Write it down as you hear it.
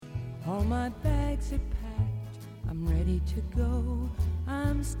All my bags are packed, I'm ready to go.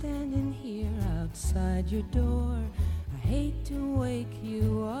 I'm standing here outside your door. I hate to wake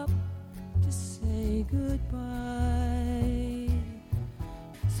you up to say goodbye.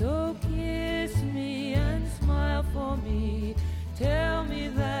 So kiss me and smile for me. Tell me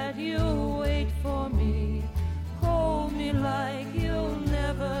that you'll wait for me. Hold me like you'll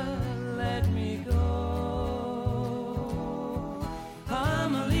never let me go.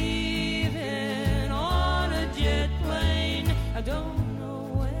 I'm leaving on a jet plane. I don't know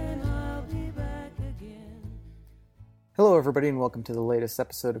when I'll be back again. Hello everybody and welcome to the latest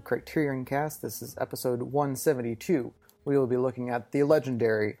episode of Criterion Cast. This is episode 172. We will be looking at the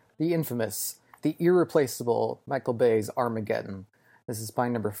legendary, the infamous, the irreplaceable Michael Bay's Armageddon. This is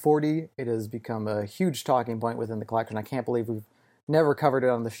spine number 40. It has become a huge talking point within the collection. I can't believe we've never covered it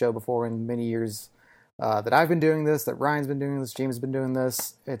on the show before in many years that I've been doing this, that Ryan's been doing this, James has been doing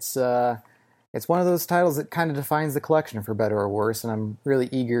this. It's one of those titles that kind of defines the collection for better or worse, and I'm really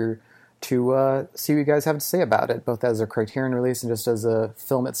eager to see what you guys have to say about it, both as a Criterion release and just as a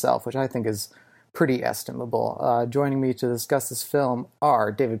film itself, which I think is pretty estimable. Joining me to discuss this film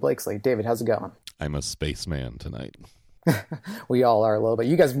are David Blakesley. David, how's it going? I'm a spaceman tonight. We all are a little bit.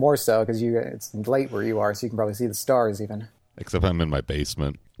 You guys more so, because it's late where you are, so you can probably see the stars even. Except I'm in my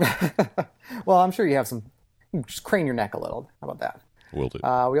basement. Well, I'm sure you have some... Just crane your neck a little. How about that? Will do.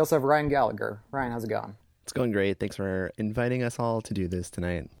 We also have Ryan Gallagher. Ryan, how's it going? It's going great. Thanks for inviting us all to do this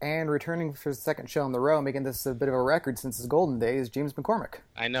tonight. And returning for the second show in the row, making this a bit of a record since his golden days, James McCormick.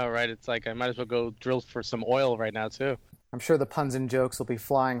 I know, right? It's like I might as well go drill for some oil right now, too. I'm sure the puns and jokes will be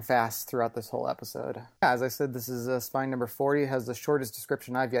flying fast throughout this whole episode. As I said, this is spine number 40. It has the shortest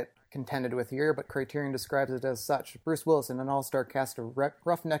description I've yet contended with here, but Criterion describes it as such. Bruce Willis and an all-star cast of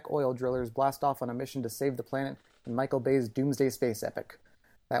roughneck oil drillers blast off on a mission to save the planet in Michael Bay's doomsday space epic.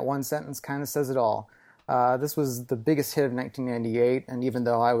 That one sentence kind of says it all. This was the biggest hit of 1998, and even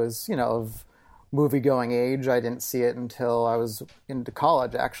though I was, of movie-going age, I didn't see it until I was into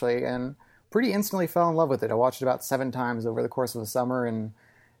college, actually, and pretty instantly fell in love with it. I watched it about 7 times over the course of the summer and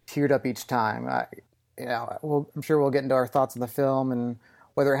teared up each time. I'm sure we'll get into our thoughts on the film and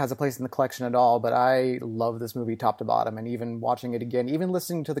whether it has a place in the collection at all, but I love this movie top to bottom, and even watching it again, even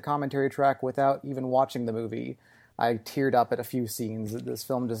listening to the commentary track without even watching the movie, I teared up at a few scenes. This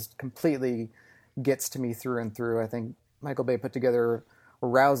film just completely gets to me through and through. I think Michael Bay put together a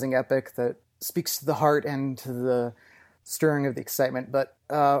rousing epic that speaks to the heart and to the stirring of the excitement. But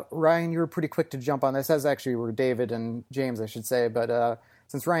Ryan, you were pretty quick to jump on this, as actually were David and James, I should say. But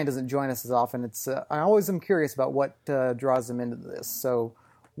since Ryan doesn't join us as often, I always am curious about what draws him into this. So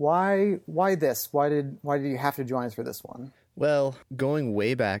why this? Why did you have to join us for this one? Well, going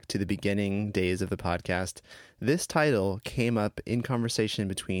way back to the beginning days of the podcast, this title came up in conversation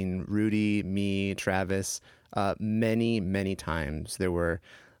between Rudy, me, Travis, many, many times. There were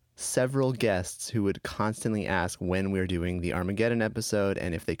several guests who would constantly ask when we were doing the Armageddon episode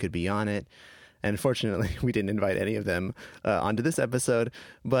and if they could be on it. And fortunately, we didn't invite any of them onto this episode,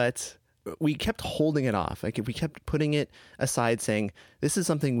 but we kept holding it off. We kept putting it aside, saying, this is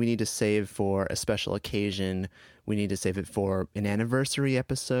something we need to save for a special occasion. We need to save it for an anniversary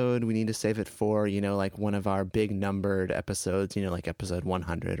episode. We need to save it for, like one of our big numbered episodes, like episode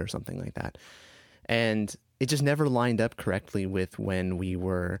 100 or something like that. And it just never lined up correctly with when we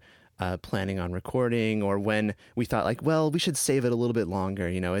were planning on recording, or when we thought we should save it a little bit longer.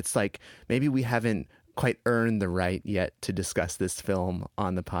 It's like maybe we haven't quite earned the right yet to discuss this film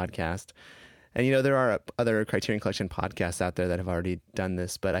on the podcast. And, there are other Criterion Collection podcasts out there that have already done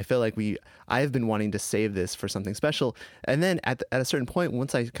this, but I feel like I've been wanting to save this for something special. And then at a certain point,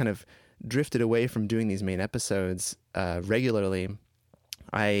 once I kind of drifted away from doing these main episodes regularly,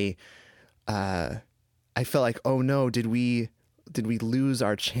 I felt like, oh no, did we lose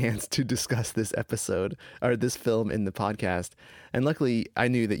our chance to discuss this episode or this film in the podcast? And luckily, I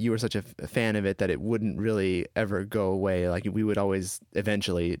knew that you were such a fan of it that it wouldn't really ever go away. Like, we would always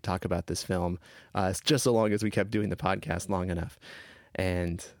eventually talk about this film, just so long as we kept doing the podcast long enough.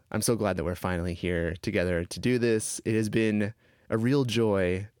 And I'm so glad that we're finally here together to do this. It has been a real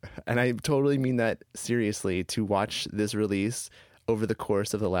joy, and I totally mean that seriously, to watch this release over the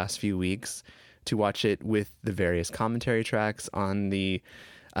course of the last few weeks, to watch it with the various commentary tracks on the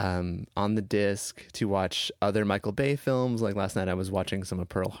disc, to watch other Michael Bay films. Like last night I was watching some of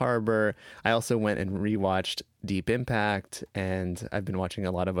Pearl Harbor. I also went and rewatched Deep Impact, and I've been watching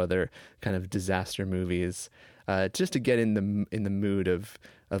a lot of other kind of disaster movies just to get in the mood of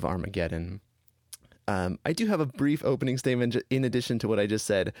Armageddon. I do have a brief opening statement in addition to what I just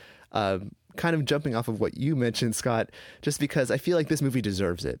said, kind of jumping off of what you mentioned, Scott, just because I feel like this movie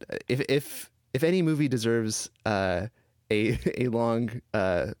deserves it. If any movie deserves a long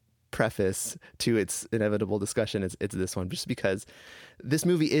preface to its inevitable discussion, it's this one, just because this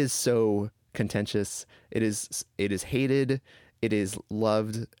movie is so contentious. It is hated. It is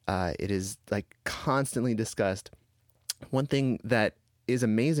loved. It is like constantly discussed. One thing that is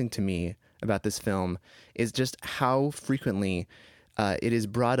amazing to me about this film is just how frequently it is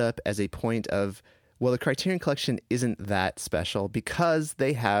brought up as a point of, well, the Criterion Collection isn't that special because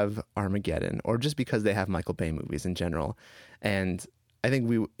they have Armageddon, or just because they have Michael Bay movies in general. And I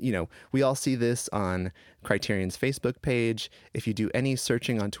think we all see this on Criterion's Facebook page. If you do any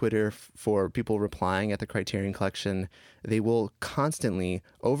searching on Twitter for people replying at the Criterion Collection, they will constantly,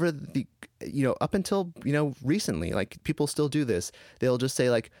 over the, up until, recently, like, people still do this. They'll just say,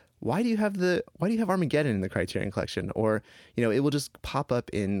 like, why do you have Armageddon in the Criterion Collection? Or, it will just pop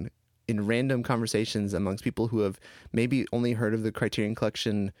up in random conversations amongst people who have maybe only heard of the Criterion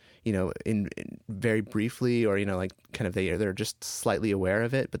Collection, in very briefly, or, like, kind of they're just slightly aware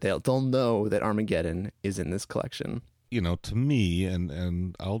of it, but they'll know that Armageddon is in this collection. To me,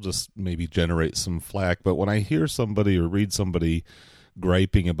 and I'll just maybe generate some flack, but when I hear somebody or read somebody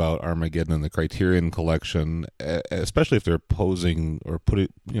griping about Armageddon in the Criterion Collection, especially if they're posing or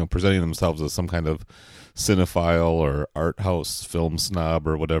presenting themselves as some kind of cinephile or art house film snob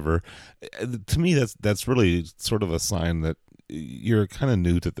or whatever, to me that's really sort of a sign that you're kind of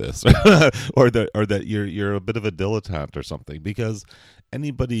new to this, or that you're a bit of a dilettante or something. Because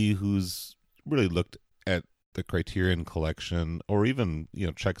anybody who's really looked at the Criterion Collection, or even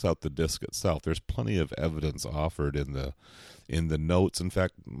checks out the disc itself, there's plenty of evidence offered in the notes. In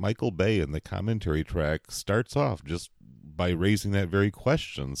fact, Michael Bay in the commentary track starts off just by raising that very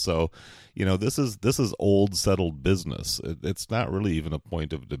question. So, this is old settled business. It's not really even a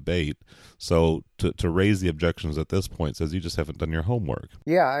point of debate. So to raise the objections at this point says you just haven't done your homework.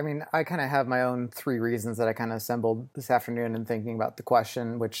 Yeah, I mean, I kind of have my own 3 reasons that I kind of assembled this afternoon in thinking about the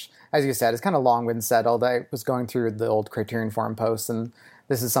question, which, as you said, is kind of long been settled. I was going through the old Criterion Forum posts, and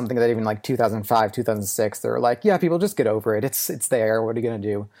this is something that even like 2005, 2006, they were like, yeah, people just get over it. It's there. What are you going to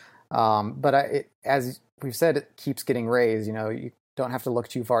do? But as we've said, it keeps getting raised. You don't have to look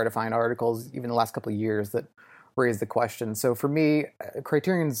too far to find articles, even the last couple of years, that raise the question. So for me,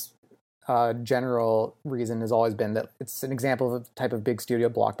 Criterion's general reason has always been that it's an example of a type of big studio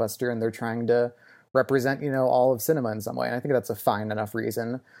blockbuster, and they're trying to represent, all of cinema in some way. And I think that's a fine enough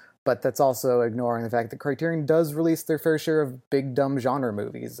reason. But that's also ignoring the fact that Criterion does release their fair share of big, dumb genre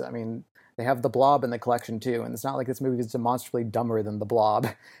movies. I mean, they have The Blob in the collection, too, and it's not like this movie is demonstrably dumber than The Blob.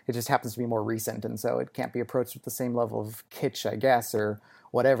 It just happens to be more recent, and so it can't be approached with the same level of kitsch, I guess, or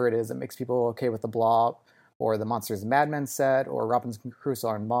whatever it is that makes people okay with The Blob, or the Monsters and Mad Men set, or Robinson Crusoe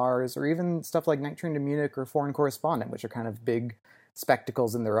on Mars, or even stuff like Night Train to Munich or Foreign Correspondent, which are kind of big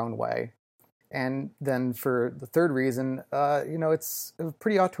spectacles in their own way. And then for the third reason, it's a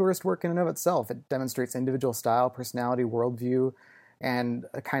pretty auteurist work in and of itself. It demonstrates individual style, personality, worldview, and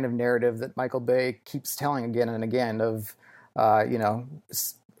a kind of narrative that Michael Bay keeps telling again and again of,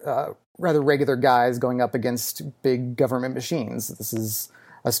 rather regular guys going up against big government machines. This is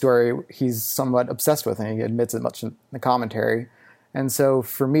a story he's somewhat obsessed with, and he admits it much in the commentary. And so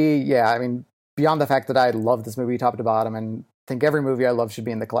for me, yeah, I mean, beyond the fact that I love this movie top to bottom and think every movie I love should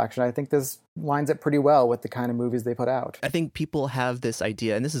be in the collection, I think this lines up pretty well with the kind of movies they put out. I think people have this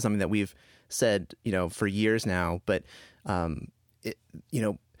idea, and this is something that we've said, for years now, but,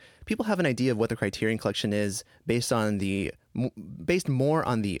 people have an idea of what the Criterion Collection is based more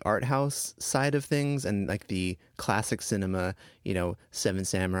on the art house side of things and like the classic cinema, Seven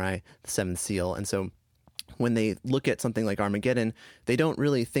Samurai, The Seventh Seal. And so when they look at something like Armageddon, they don't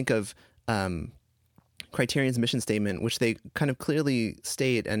really think of Criterion's mission statement, which they kind of clearly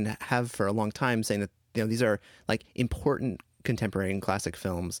state and have for a long time, saying that these are like important contemporary and classic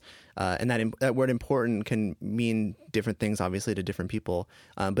films, and that word "important" can mean different things, obviously, to different people.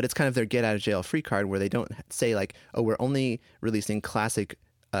 But it's kind of their get out of jail free card, where they don't say like, "Oh, we're only releasing classic,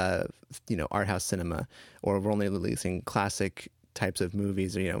 art house cinema," or "We're only releasing classic types of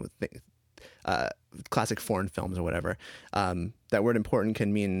movies," or classic foreign films or whatever. That word "important"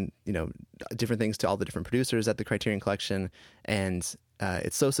 can mean different things to all the different producers at the Criterion Collection, and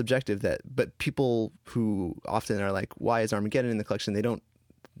it's so subjective but people who often are like, why is Armageddon in the collection?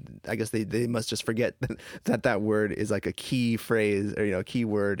 I guess they must just forget that word is like a key phrase or a key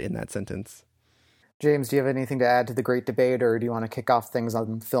word in that sentence. James, do you have anything to add to the great debate, or do you want to kick off things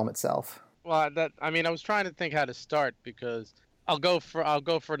on the film itself? Well, I was trying to think how to start, because I'll go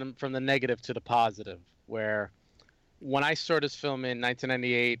from the negative to the positive. Where when I saw this film in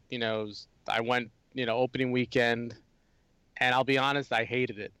 1998, I went, opening weekend, and I'll be honest, I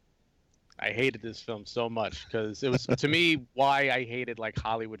hated it. I hated this film so much because it was to me why I hated like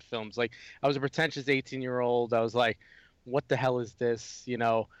Hollywood films. Like I was a pretentious 18-year-old. I was like, what the hell is this?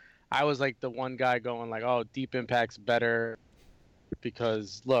 I was like the one guy going like, oh, Deep Impact's better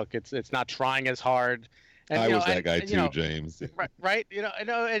because look, it's not trying as hard. And I was that guy too, James. Right.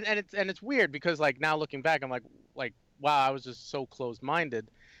 And it's weird because like now looking back, I'm like wow, I was just so closed-minded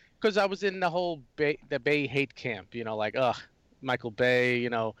because I was in the whole the Bay hate camp. Like Michael Bay.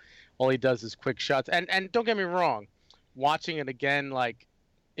 All he does is quick shots. And don't get me wrong, watching it again, like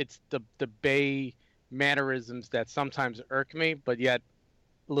it's the Bay mannerisms that sometimes irk me, but yet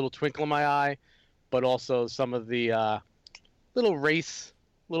a little twinkle in my eye, but also some of the little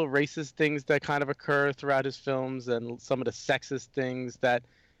racist things that kind of occur throughout his films and some of the sexist things that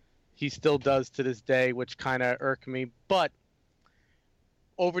he still does to this day, which kind of irk me. But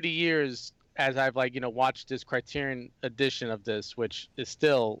over the years, as I've watched this Criterion edition of this, which is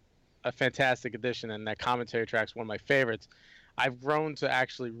still a fantastic edition, and that commentary track's one of my favorites, I've grown to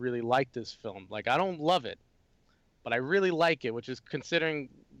actually really like this film. Like I don't love it, but I really like it, which is considering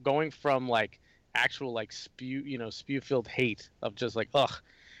going from like actual like spew-filled hate of just like ugh.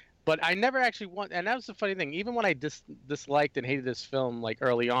 But I never actually want, and that was the funny thing. Even when I disliked and hated this film like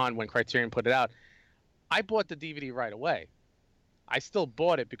early on when Criterion put it out, I bought the DVD right away. I still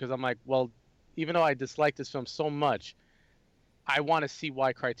bought it because I'm like, well, even though I dislike this film so much, I want to see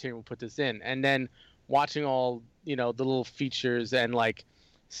why Criterion will put this in. And then watching all, the little features and like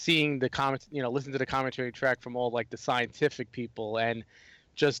seeing the comments, listen to the commentary track from all like the scientific people and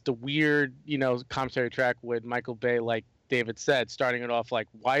just the weird, commentary track with Michael Bay, like David said, starting it off like,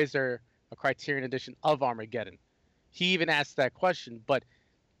 why is there a Criterion edition of Armageddon? He even asked that question, but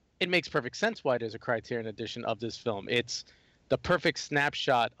it makes perfect sense why there's a Criterion edition of this film. It's the perfect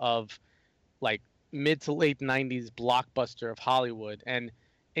snapshot of like mid to late 90s blockbuster of Hollywood, and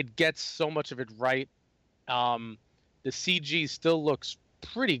it gets so much of it right. The CG still looks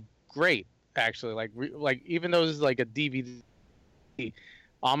pretty great, actually. Like even though this is like a DVD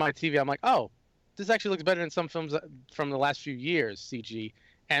on my TV, I'm like, oh, this actually looks better than some films from the last few years, CG,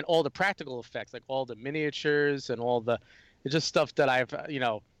 and all the practical effects, like all the miniatures and all the it's just stuff that I've,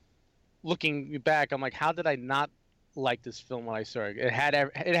 looking back, I'm like, how did I not like this film when I saw it? It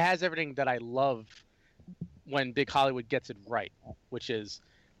has everything that I love when big Hollywood gets it right, which is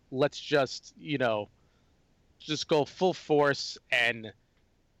let's just go full force and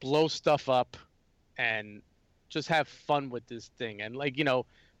blow stuff up and just have fun with this thing. And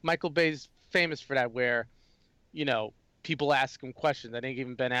Michael Bay's famous for that, where people ask him questions. I think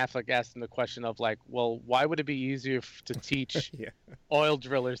even Ben Affleck asked him the question of like, well, why would it be easier to teach oil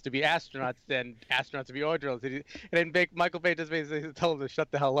drillers to be astronauts than astronauts to be oil drillers? And then Michael Bay just basically tell him to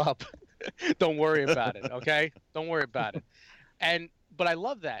shut the hell up. Don't worry about it, okay? Don't worry about it. But I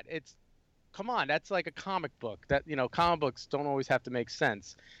love that. Come on, that's like a comic book. That comic books don't always have to make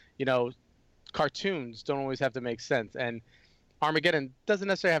sense. Cartoons don't always have to make sense. And Armageddon doesn't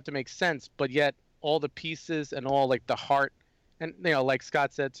necessarily have to make sense, but yet all the pieces and all like the heart, and like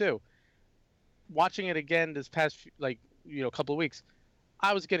Scott said too, watching it again this past couple of weeks,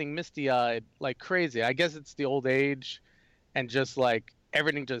 I was getting misty-eyed like crazy. I guess it's the old age and just like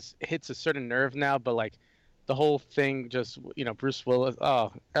everything just hits a certain nerve now, but like the whole thing just Bruce Willis,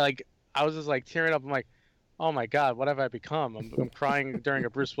 like I was just like tearing up. I'm like, oh my God, what have I become? I'm crying during a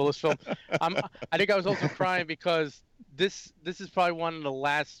Bruce Willis film. I think I was also crying because this is probably one of the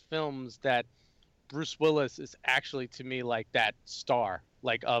last films that Bruce Willis is actually, to me, like that star,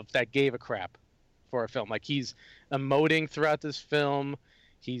 like of that gave a crap for a film. Like he's emoting throughout this film.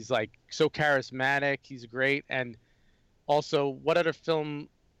 He's like so charismatic. He's great. And also, what other film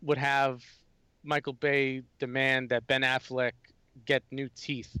would have Michael Bay demand that Ben Affleck get new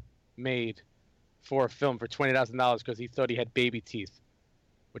teeth made for a film for $20,000 because he thought he had baby teeth,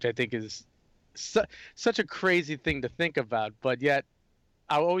 which I think is such a crazy thing to think about. But yet,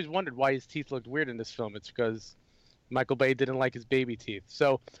 I always wondered why his teeth looked weird in this film. It's because Michael Bay didn't like his baby teeth.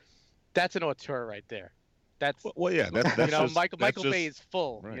 So that's an auteur right there. That's that's Michael Bay is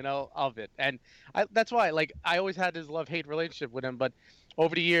full, right, of it, and that's why I always had this love-hate relationship with him. But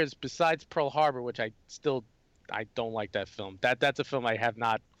over the years, besides Pearl Harbor, which I don't like that film. That's a film I have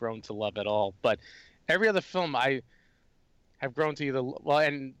not grown to love at all. But every other film I have grown to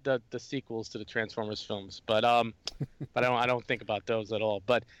and the sequels to the Transformers films. But but I don't think about those at all.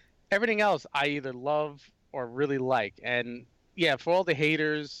 But everything else I either love or really like. And yeah, for all the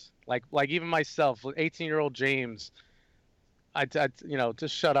haters, like even myself, 18-year-old James,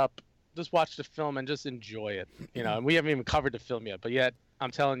 just shut up, just watch the film and just enjoy it. And we haven't even covered the film yet, but yet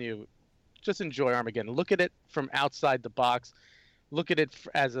I'm telling you, just enjoy Armageddon. Look at it from outside the box. Look at it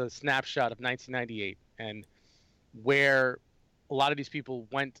as a snapshot of 1998 and where a lot of these people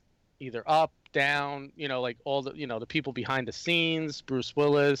went either up, down, like all the, the people behind the scenes, Bruce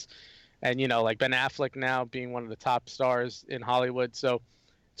Willis, and, like Ben Affleck now being one of the top stars in Hollywood. So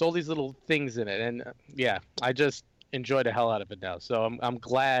it's all these little things in it. And yeah, I just enjoy the hell out of it now. So I'm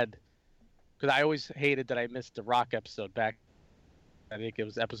glad, because I always hated that I missed the Rock episode back. I think it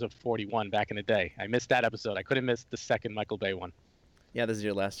was episode 41 back in the day. I missed that episode. I couldn't miss the second Michael Bay one. Yeah, this is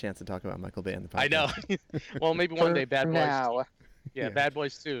your last chance to talk about Michael Bay on the podcast. I know. Well, maybe one day, Bad Boys. Now. Yeah, Bad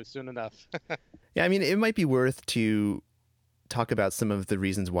Boys 2, soon enough. Yeah, I mean, it might be worth to talk about some of the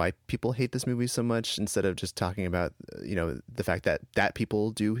reasons why people hate this movie so much instead of just talking about, the fact that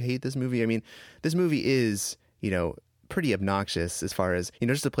people do hate this movie. I mean, this movie is, pretty obnoxious as far as,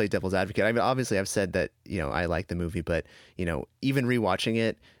 just to play devil's advocate. I mean, obviously I've said that, I like the movie, but, even rewatching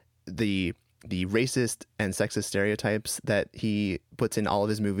it, the racist and sexist stereotypes that he puts in all of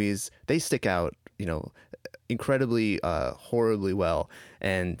his movies, they stick out, incredibly horribly well,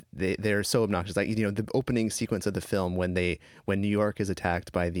 and they're so obnoxious. Like, the opening sequence of the film when New York is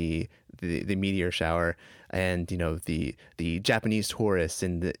attacked by the meteor shower, and the Japanese tourists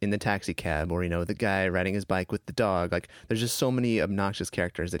in the taxi cab, or the guy riding his bike with the dog. Like, there's just so many obnoxious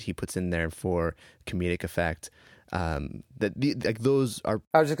characters that he puts in there for comedic effect. Those are.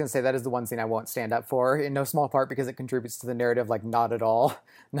 I was just gonna say that is the one scene I won't stand up for, in no small part because it contributes to the narrative. Like, not at all.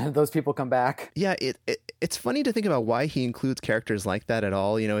 None of those people come back. Yeah, it's funny to think about why he includes characters like that at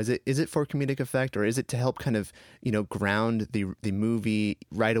all. Is it for comedic effect, or is it to help kind of ground the movie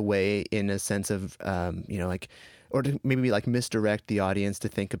right away in a sense of or to maybe like misdirect the audience to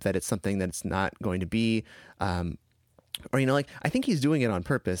think of that it's something that it's not going to be, or I think he's doing it on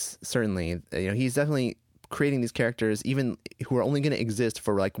purpose. Certainly, he's definitely creating these characters even who are only going to exist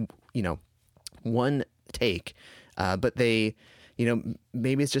for one take, but they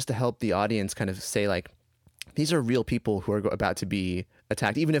maybe it's just to help the audience kind of say, like, these are real people who are about to be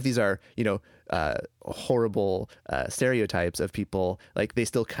attacked, even if these are horrible stereotypes of people. Like, they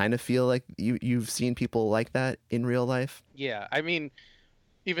still kind of feel like you've seen people like that in real life. Yeah, I mean,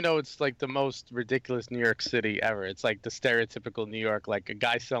 even though it's like the most ridiculous New York City ever, it's like the stereotypical New York, like a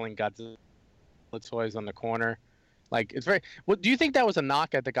guy selling Godzilla toys on the corner. Like, it's very. What do you think that was a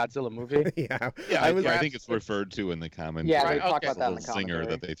knock at the Godzilla movie? Yeah, I think it's referred to in the commentary. Yeah, they Right, talk okay. about that in the Little zinger commentary.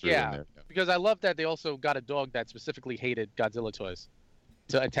 that they threw in Yeah, there. because I love that they also got a dog that specifically hated Godzilla toys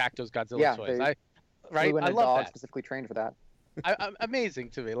to attack those Godzilla Yeah, toys. they Right, Flew in I a love dog that. specifically trained for that. Amazing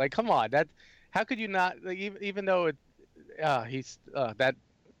to me. Like, come on, how could you not? Like, even though that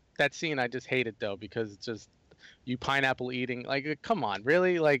scene I just hated though, because it's just you pineapple eating. Like, come on,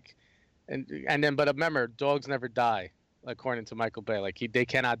 really? Like, and then but remember, dogs never die, according to Michael Bay. Like, they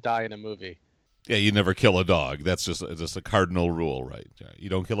cannot die in a movie. Yeah, you never kill a dog. That's just a cardinal rule, right? You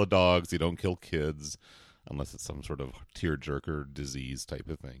don't kill dogs. You don't kill kids, unless it's some sort of tearjerker disease type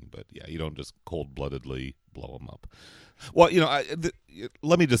of thing. But yeah, you don't just cold-bloodedly blow them up. Well,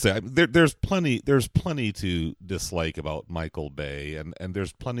 let me just say, there's plenty to dislike about Michael Bay, and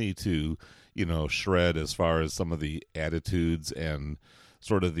there's plenty to shred as far as some of the attitudes and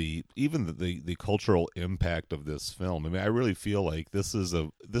sort of the cultural impact of this film. I mean, I really feel like this is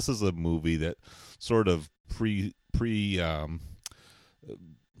a movie that sort of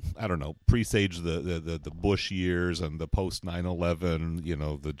presaged the Bush years and the post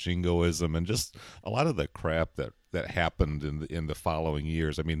 9/11, the jingoism and just a lot of the crap that happened in the following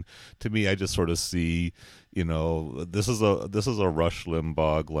years. I mean, to me, I just sort of see, this is a Rush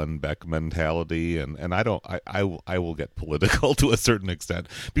Limbaugh, Glenn Beck mentality, and I will get political to a certain extent,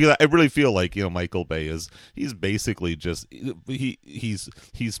 because I really feel like Michael Bay he's basically just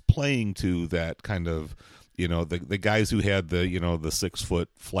he's playing to that kind of. The guys who had the 6-foot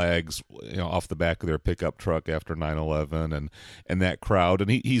flags off the back of their pickup truck after 9/11 and that crowd,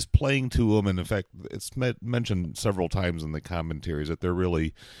 and he's playing to them. And in fact, it's mentioned several times in the commentaries that they're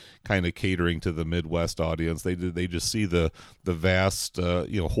really kind of catering to the Midwest audience. They just see the vast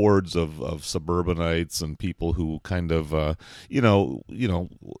hordes of suburbanites and people who kind of are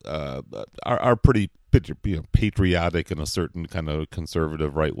pretty patriotic in a certain kind of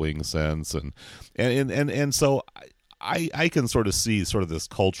conservative right-wing sense, and so I can sort of see sort of this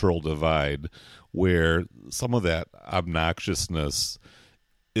cultural divide where some of that obnoxiousness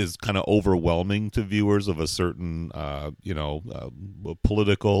is kind of overwhelming to viewers of a certain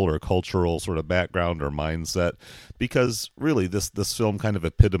political or cultural sort of background or mindset, because really this film kind of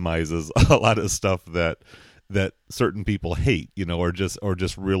epitomizes a lot of stuff that that certain people hate, or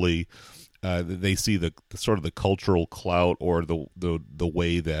just really they see the sort of the cultural clout or the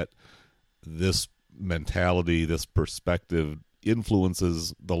way that this mentality, this perspective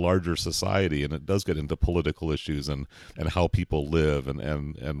influences the larger society, and it does get into political issues and how people live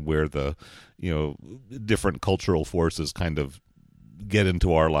and where the different cultural forces kind of get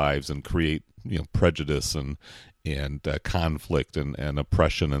into our lives and create prejudice and conflict and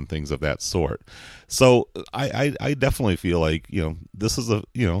oppression and things of that sort. So I definitely feel like this is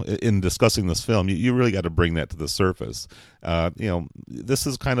in discussing this film you really got to bring that to the surface. This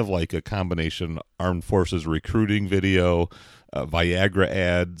is kind of like a combination armed forces recruiting video, Viagra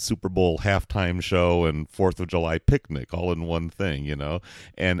ad, Super Bowl halftime show, and 4th of July picnic all in one thing,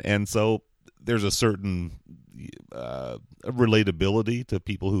 and so there's a certain relatability to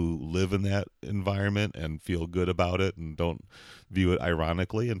people who live in that environment and feel good about it and don't view it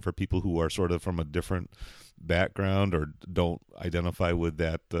ironically, and for people who are sort of from a different background or don't identify with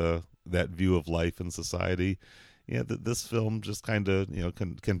that view of life and society, this film just kind of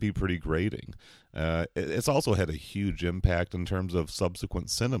can be pretty grating. It's also had a huge impact in terms of subsequent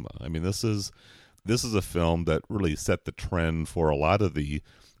cinema. I mean, this is a film that really set the trend for a lot of the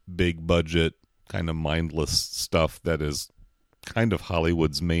big budget kind of mindless stuff that is kind of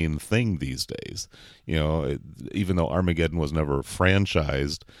Hollywood's main thing these days. Even though Armageddon was never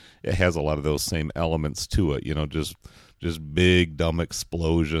franchised, it has a lot of those same elements to it. Just big dumb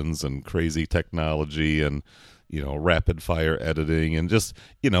explosions and crazy technology and rapid fire editing and just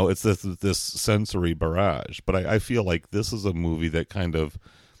it's this sensory barrage. But I feel like this is a movie that kind of,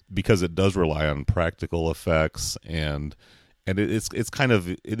 because it does rely on practical effects and it is kind of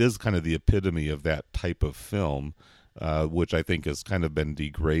the epitome of that type of film, which I think has kind of been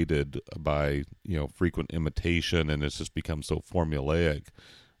degraded by frequent imitation, and it's just become so formulaic.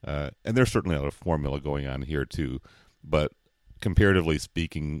 And there's certainly a formula going on here too, but comparatively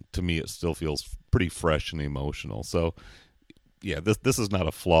speaking, to me, it still feels pretty fresh and emotional. So, yeah, this is not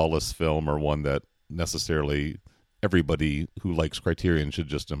a flawless film or one that necessarily everybody who likes Criterion should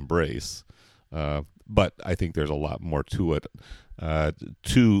just embrace. But I think there's a lot more to it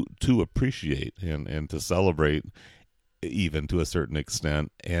to appreciate and to celebrate, even to a certain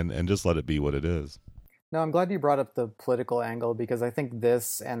extent, and just let it be what it is. No, I'm glad you brought up the political angle, because I think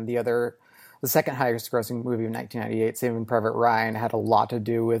this and the second highest grossing movie of 1998, Saving Private Ryan, had a lot to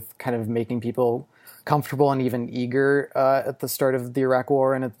do with kind of making people comfortable and even eager at the start of the Iraq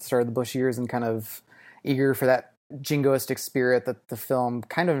War and at the start of the Bush years, and kind of eager for that jingoistic spirit that the film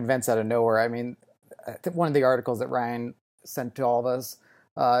kind of invents out of nowhere. I mean, I think one of the articles that Ryan sent to all of us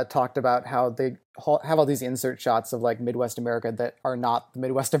talked about how they have all these insert shots of like Midwest America that are not the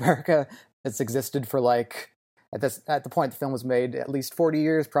Midwest America that's existed for like, at the point the film was made, at least 40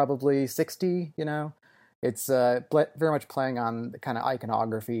 years, probably 60, It's very much playing on the kind of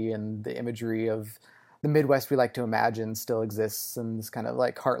iconography and the imagery of the Midwest we like to imagine still exists, and this kind of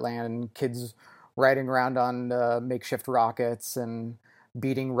like heartland, and kids riding around on makeshift rockets and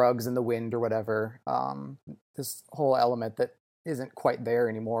beating rugs in the wind or whatever. This whole element that isn't quite there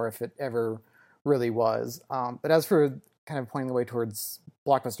anymore, if it ever really was. But as for kind of pointing the way towards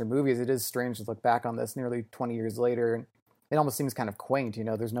blockbuster movies, it is strange to look back on this nearly 20 years later. And it almost seems kind of quaint.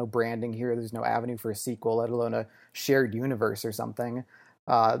 There's no branding here. There's no avenue for a sequel, let alone a shared universe or something.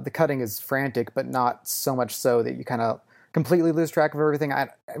 The cutting is frantic, but not so much so that you kind of completely lose track of everything. I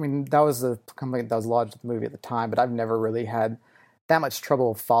mean, that was the complaint that was lodged with the movie at the time, but I've never really had that much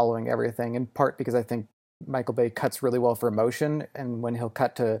trouble following everything, in part because I think Michael Bay cuts really well for emotion, and when he'll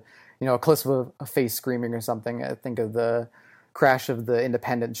cut to, a close of a face screaming or something, I think of the crash of the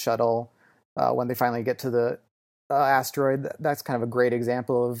Independence shuttle when they finally get to the asteroid. That's kind of a great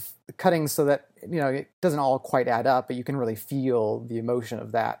example of cutting so that, it doesn't all quite add up, but you can really feel the emotion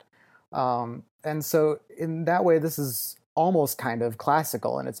of that. And so in that way, this is almost kind of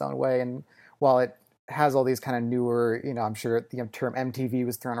classical in its own way. And while it has all these kind of newer, I'm sure the term MTV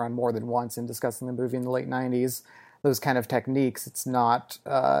was thrown around more than once in discussing the movie in the late 90s, those kind of techniques, it's not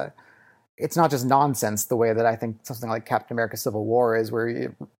just nonsense the way that I think something like Captain America Civil War is,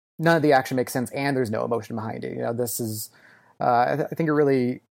 where none of the action makes sense and there's no emotion behind it. This is, I think it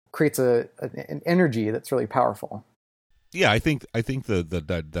really creates an energy that's really powerful. Yeah, I think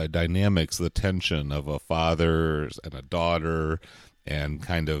the dynamics, the tension of a father and a daughter, and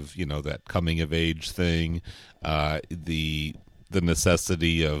kind of that coming of age thing, the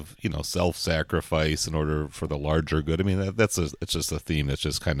necessity of self-sacrifice in order for the larger good. I mean, it's just a theme that's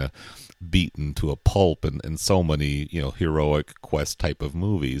just kind of beaten to a pulp in so many heroic quest type of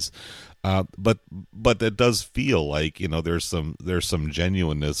movies. But it does feel like there's some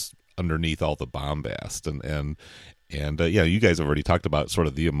genuineness underneath all the bombast. And yeah, you guys have already talked about sort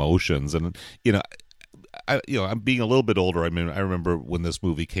of the emotions, and I'm being a little bit older. I mean, I remember when this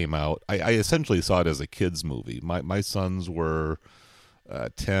movie came out, I essentially saw it as a kid's movie. My sons were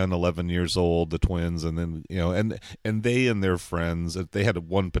 10, 11 years old, the twins, and then, and they and their friends, they had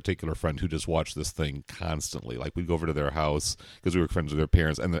one particular friend who just watched this thing constantly. Like, we'd go over to their house because we were friends with their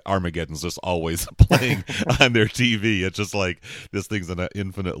parents, and the Armageddon's just always playing on their TV. It's just like this thing's in an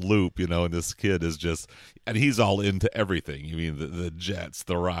infinite loop, and this kid is just, and he's all into everything. You mean the jets,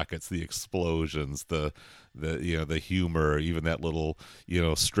 the rockets, the explosions, the humor, even that little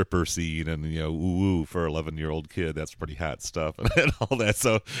stripper scene, and ooh for 11-year-old kid, that's pretty hot stuff, and all that.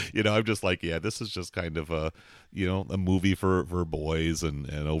 So I'm just like, yeah, this is just kind of a movie for boys and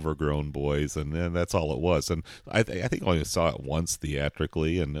overgrown boys, and that's all it was. And I think I only saw it once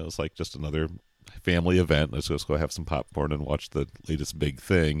theatrically, and it was like just another family event. Let's just go have some popcorn and watch the latest big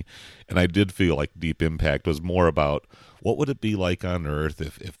thing. And I did feel like Deep Impact was more about what would it be like on Earth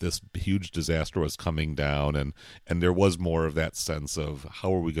if this huge disaster was coming down, and there was more of that sense of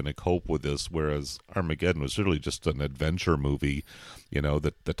how are we going to cope with this, whereas Armageddon was really just an adventure movie.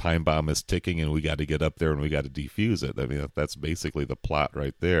 That the time bomb is ticking and we got to get up there and we got to defuse it. I mean, that's basically the plot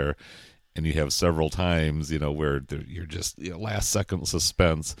right there. And you have several times, where you're just last second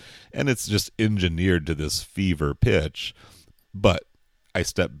suspense, and it's just engineered to this fever pitch. But I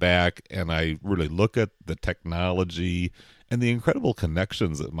step back and I really look at the technology and the incredible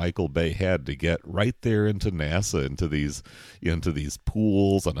connections that Michael Bay had to get right there into NASA, into these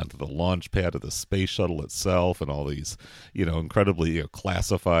pools and onto the launch pad of the space shuttle itself, and all these, incredibly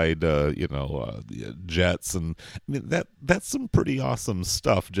classified, jets. And I mean, that's some pretty awesome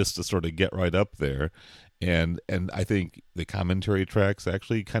stuff just to sort of get right up there. And I think the commentary tracks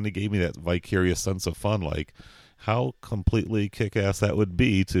actually kind of gave me that vicarious sense of fun, like how completely kick-ass that would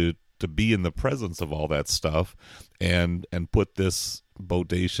be to be in the presence of all that stuff and put this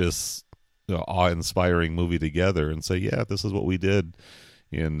bodacious, awe-inspiring movie together and say, yeah, this is what we did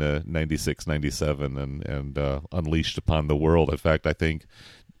in 96, 97 and unleashed upon the world. In fact, I think,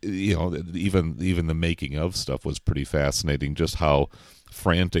 even the making of stuff was pretty fascinating, just how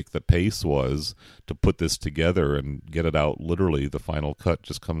frantic the pace was to put this together and get it out. Literally, the final cut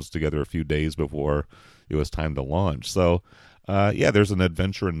just comes together a few days before it was time to launch. So, yeah, there's an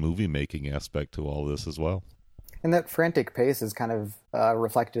adventure and movie making aspect to all this as well. And that frantic pace is kind of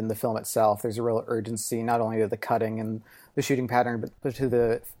reflected in the film itself. There's a real urgency, not only to the cutting and the shooting pattern, but to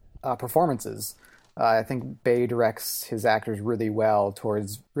the performances. I think Bay directs his actors really well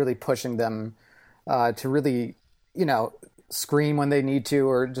towards really pushing them to really, scream when they need to,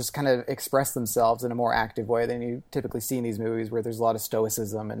 or just kind of express themselves in a more active way than you typically see in these movies, where there's a lot of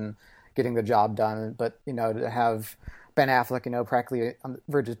stoicism and getting the job done. But, to have Ben Affleck, practically on the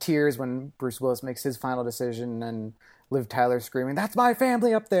verge of tears when Bruce Willis makes his final decision, and Liv Tyler screaming, "That's my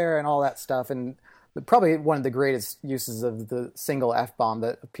family up there," and all that stuff. And probably one of the greatest uses of the single F-bomb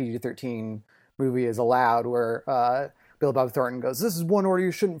that a PG-13 movie is allowed, where Billy Bob Thornton goes, "This is one order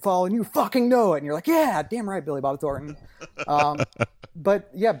you shouldn't follow, and you fucking know it." And you're like, yeah, damn right, Billy Bob Thornton. But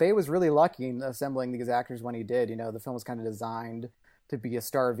yeah, Bay was really lucky in assembling these actors when he did. The film was kind of designed to be a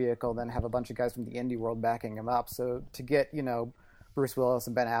star vehicle, then have a bunch of guys from the indie world backing him up. So to get, Bruce Willis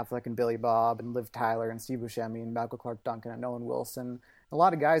and Ben Affleck and Billy Bob and Liv Tyler and Steve Buscemi and Michael Clark Duncan and Owen Wilson, a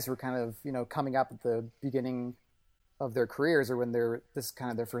lot of guys who were kind of, coming up at the beginning of their careers, or when this is kind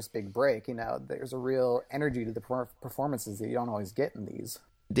of their first big break, there's a real energy to the performances that you don't always get in these.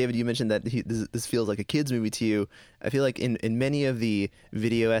 David, you mentioned that this feels like a kid's movie to you. I feel like in many of the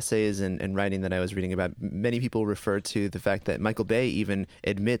video essays and writing that I was reading about, many people refer to the fact that Michael Bay even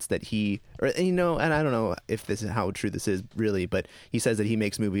admits that and I don't know if this is how true this is really, but he says that he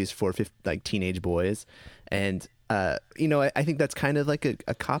makes movies for teenage boys. And, I think that's kind of like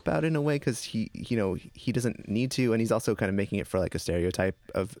a cop-out in a way, because he doesn't need to, and he's also kind of making it for like a stereotype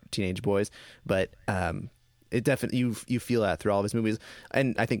of teenage boys. But, it definitely, you feel that through all of his movies,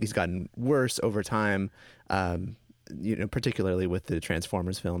 and I think he's gotten worse over time, particularly with the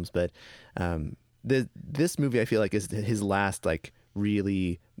Transformers films. But this movie, I feel like, is his last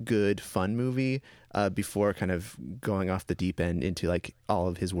really good fun movie before kind of going off the deep end into all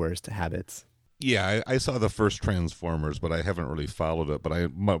of his worst habits. Yeah, I saw the first Transformers, but I haven't really followed it.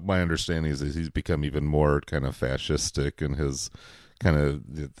 But my understanding is that he's become even more kind of fascistic in his kind of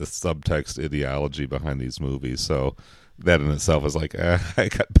the subtext ideology behind these movies. So that in itself is like, I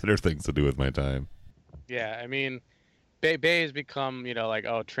got better things to do with my time. Yeah, I mean, Bay has become,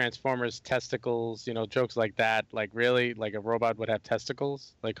 Transformers testicles, jokes like that. Like, really? Like, a robot would have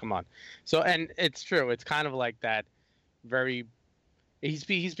testicles? Like, come on. So, and it's true. It's kind of like that very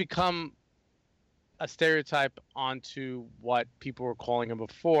he's become a stereotype onto what people were calling him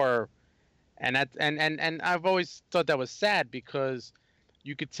before, and I've always thought that was sad because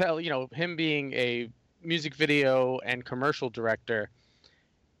you could tell, him being a music video and commercial director.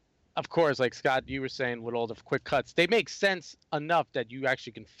 Of course, like Scott, you were saying with all the quick cuts, they make sense enough that you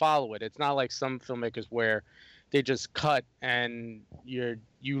actually can follow it. It's not like some filmmakers where they just cut and you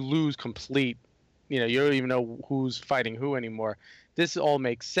lose complete. You don't even know who's fighting who anymore. This all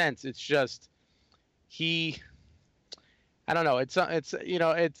makes sense. It's just I don't know.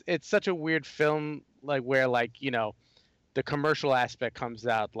 It's such a weird film, like where the commercial aspect comes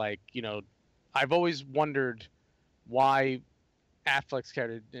out. Like I've always wondered why Affleck's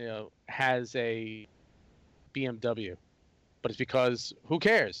character has a BMW, but it's because who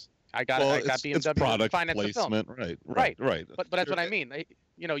cares? I got BMW. It's product finance placement, the film. right. But that's what I mean.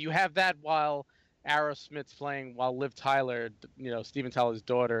 You have that while Aerosmith's playing, while Liv Tyler, Steven Tyler's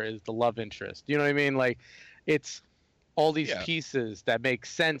daughter, is the love interest. You know what I mean? Like, it's all these pieces that make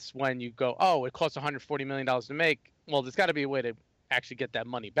sense when you go, oh, it costs $140 million to make. Well, there's got to be a way to actually get that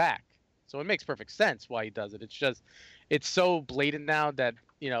money back. So it makes perfect sense why he does it. It's just, it's so blatant now that,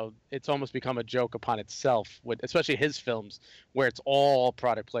 it's almost become a joke upon itself, with especially his films, where it's all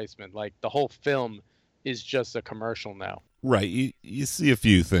product placement. Like, the whole film is just a commercial now. Right. You see a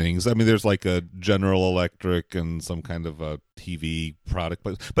few things. I mean, there's like a General Electric and some kind of a TV product,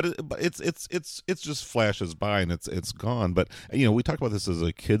 but it's just flashes by and it's gone. But we talked about this as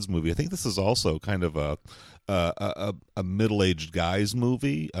a kids movie. I think this is also kind of a middle-aged guy's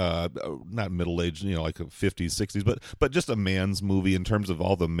movie, not middle-aged, like 50s, 60s, but just a man's movie in terms of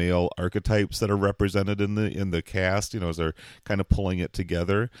all the male archetypes that are represented in the cast. As they're kind of pulling it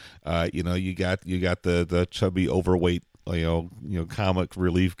together. You got the chubby, overweight, comic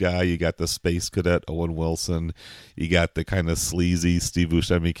relief guy. You got the space cadet Owen Wilson. You got the kind of sleazy Steve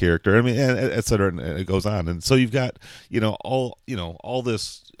Buscemi character. I mean, and et cetera, and it goes on. And so you've got all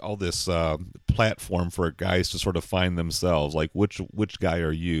this platform for guys to sort of find themselves, like which guy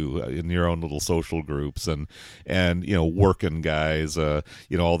are you in your own little social groups, and working guys, all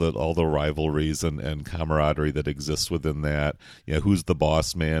the rivalries and camaraderie that exists within that. Who's the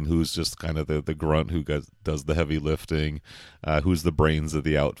boss man? Who's just kind of the grunt who does the heavy lifting? Who's the brains of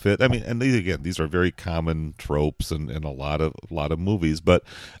the outfit? I mean, and these are very common tropes in a lot of movies, but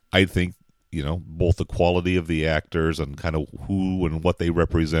I think both the quality of the actors and kind of who and what they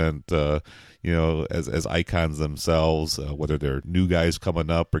represent, as icons themselves, whether they're new guys coming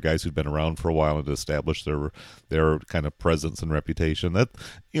up or guys who've been around for a while and established their kind of presence and reputation.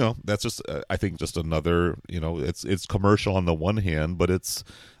 That's just I think just another, it's commercial on the one hand, but it's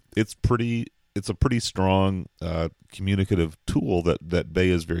a pretty strong communicative tool that Bay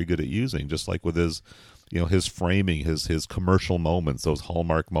is very good at using, just like with his framing, his commercial moments, those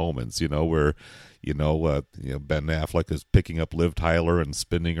hallmark moments, where Ben Affleck is picking up Liv Tyler and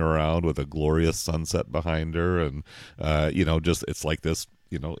spinning her around with a glorious sunset behind her, and just it's like this,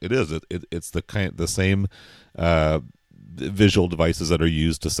 it's the same visual devices that are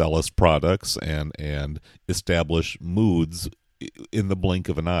used to sell us products and establish moods in the blink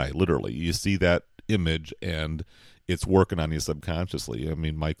of an eye. Literally, you see that image and it's working on you subconsciously. I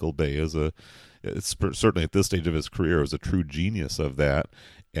mean, Michael Bay it's certainly at this stage of his career is a true genius of that.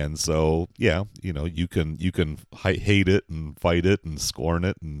 And so, you can hate it and fight it and scorn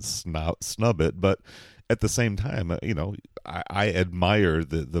it and snub it, but at the same time, I admire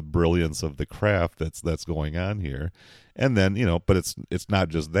the brilliance of the craft that's going on here. And then, but it's not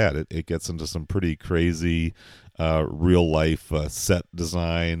just that. It gets into some pretty crazy real life set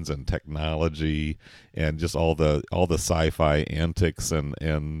designs and technology and just all the sci-fi antics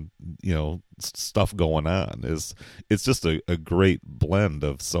and stuff going on. It's just a great blend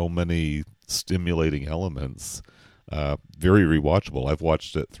of so many stimulating elements. Very rewatchable. I've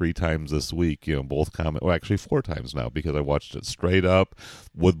watched it 3 times this week, actually 4 times now, because I watched it straight up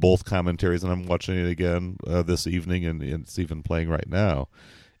with both commentaries, and I'm watching it again this evening, and it's even playing right now.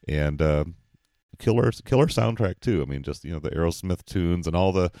 And killer soundtrack too. I mean, just the Aerosmith tunes and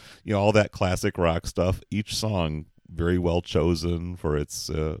all all that classic rock stuff. Each song very well chosen for its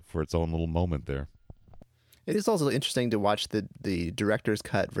own little moment there. It is also interesting to watch the director's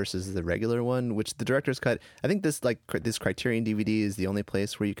cut versus the regular one, which the director's cut, I think this Criterion DVD is the only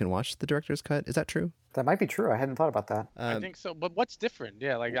place where you can watch the director's cut. Is that true? That might be true. I hadn't thought about that. I think so. But what's different?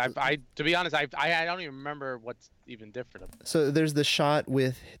 Yeah, like I to be honest, I don't even remember what's even different. So there's the shot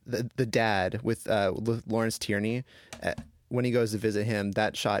with the dad with Lawrence Tierney. when he goes to visit him,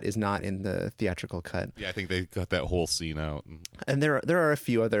 that shot is not in the theatrical cut. Yeah, I think they got that whole scene out. And there are a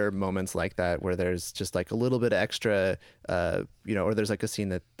few other moments like that where there's just like a little bit of extra, or there's like a scene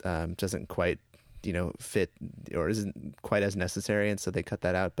that doesn't quite, fit or isn't quite as necessary, and so they cut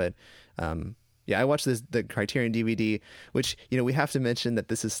that out. But yeah, I watched the Criterion DVD, which we have to mention that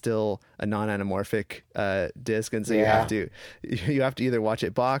this is still a non-anamorphic disc, and so you have to either watch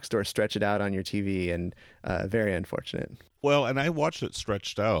it boxed or stretch it out on your TV, and very unfortunate. Well, and I watched it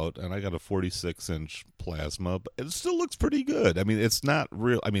stretched out, and I got a 46-inch plasma, but it still looks pretty good. I mean, it's not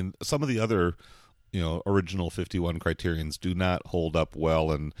real. I mean, some of the other original 51 Criterions do not hold up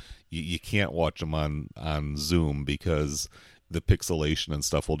well, and you can't watch them on Zoom because the pixelation and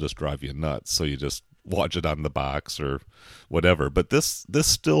stuff will just drive you nuts. So you just watch it on the box or whatever. But this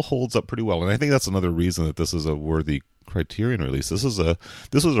still holds up pretty well, and I think that's another reason that this is a worthy Criterion release. This was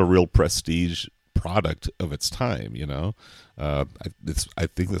a real prestige product of its time. I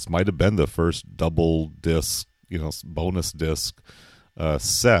think this might have been the first double disc, bonus disc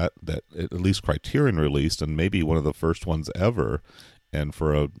set that at least Criterion released, and maybe one of the first ones ever. And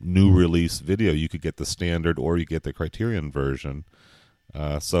for a new release video, you could get the standard or you get the Criterion version.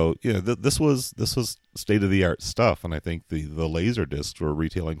 So this was state of the art stuff, and I think the laser discs were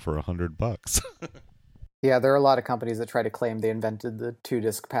retailing for $100. Yeah, there are a lot of companies that try to claim they invented the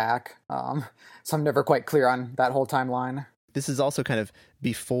 2-disc pack. So I'm never quite clear on that whole timeline. This is also kind of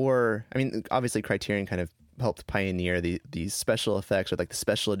before. I mean, obviously Criterion kind of helped pioneer these special effects, or like the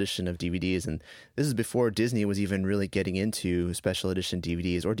special edition of DVDs, and this is before Disney was even really getting into special edition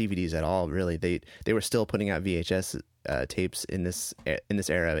DVDs or DVDs at all. Really, they were still putting out VHS tapes in this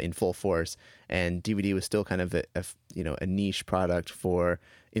era in full force, and DVD was still kind of a niche product for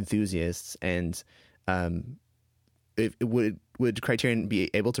enthusiasts. And would Criterion be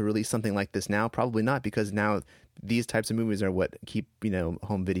able to release something like this now? Probably not, because now these types of movies are what keep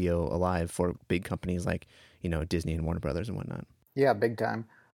home video alive for big companies like Disney and Warner Brothers and whatnot. Yeah, big time.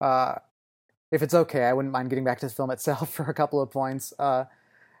 If it's okay, I wouldn't mind getting back to the film itself for a couple of points.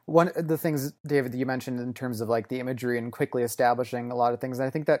 One of the things, David, that you mentioned in terms of like the imagery and quickly establishing a lot of things, and I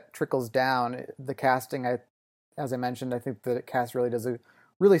think that trickles down. The casting, as I mentioned, I think the cast really does a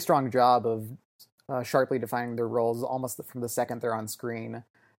really strong job of sharply defining their roles almost from the second they're on screen.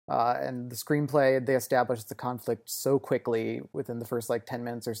 And the screenplay, they establish the conflict so quickly within the first 10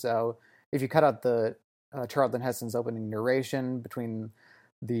 minutes or so. If you cut out the Charlton Heston's opening narration between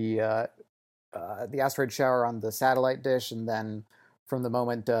the asteroid shower on the satellite dish, and then from the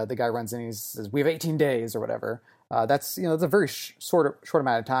moment the guy runs in, he says, "We have 18 days" or whatever. That's it's a very short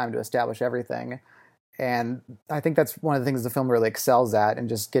amount of time to establish everything. And I think that's one of the things the film really excels at, and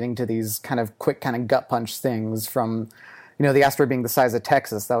just getting to these kind of quick, kind of gut punch things from, the asteroid being the size of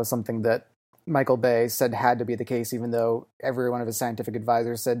Texas. That was something that Michael Bay said had to be the case, even though every one of his scientific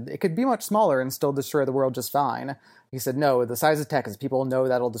advisors said it could be much smaller and still destroy the world just fine. He said, no, the size of Texas, people know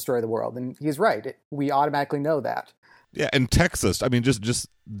that'll destroy the world. And he's right. We automatically know that. Yeah, and Texas, I mean, just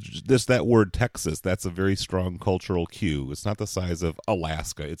that word Texas, that's a very strong cultural cue. It's not the size of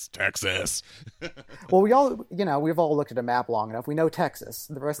Alaska, it's Texas. Well, we've all looked at a map long enough. We know Texas.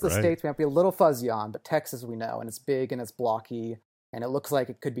 The rest of the states we might be a little fuzzy on, but Texas we know, and it's big and it's blocky, and it looks like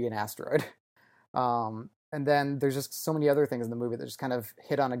it could be an asteroid. And then there's just so many other things in the movie that just kind of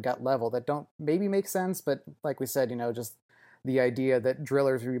hit on a gut level that don't maybe make sense, but like we said, just the idea that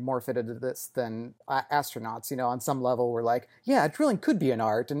drillers would be more fitted to this than astronauts, on some level we're like, yeah, drilling could be an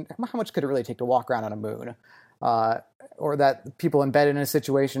art, and how much could it really take to walk around on a moon? Or that people embedded in a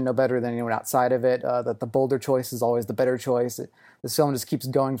situation know better than anyone outside of it, that the bolder choice is always the better choice. This film just keeps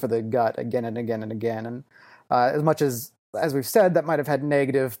going for the gut again and again and again. And as much as we've said, that might have had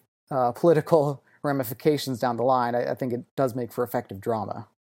negative political ramifications down the line, I think it does make for effective drama.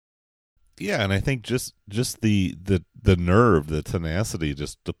 Yeah, and I think just the nerve, the tenacity,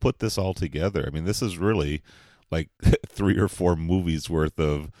 just to put this all together. I mean, this is really like 3 or 4 movies worth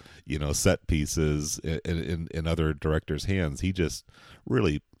of set pieces in other directors' hands. He just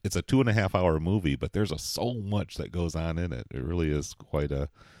really, it's a 2.5 hour movie, but there's so much that goes on in it. It really is quite a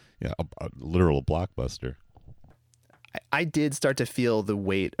literal blockbuster. I did start to feel the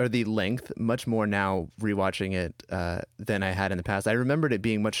weight or the length much more now rewatching it than I had in the past. I remembered it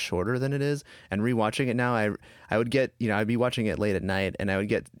being much shorter than it is, and rewatching it now, I would get, I'd be watching it late at night, and I would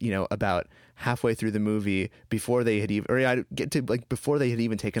get, about halfway through the movie before they had even, or I'd get to before they had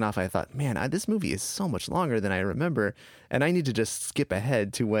even taken off. I thought, man, this movie is so much longer than I remember, and I need to just skip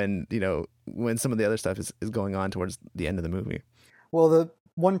ahead to when some of the other stuff is going on towards the end of the movie. Well, the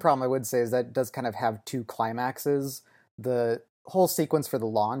one problem I would say is that it does kind of have 2 climaxes. The whole sequence for the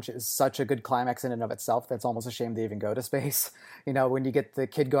launch is such a good climax in and of itself that's almost a shame they even go to space. When you get the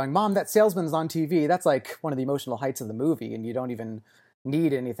kid going, "Mom, that salesman's on TV," that's like one of the emotional heights of the movie, and you don't even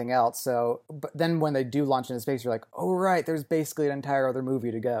need anything else. So, but then when they do launch into space, you're like, "Oh right, there's basically an entire other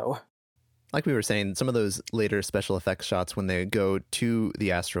movie to go." Like we were saying, some of those later special effects shots when they go to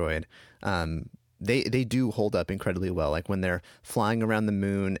the asteroid, they do hold up incredibly well. Like when they're flying around the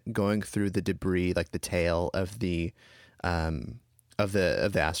moon, going through the debris, like the tail of the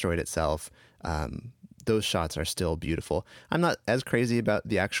asteroid itself. Those shots are still beautiful. I'm not as crazy about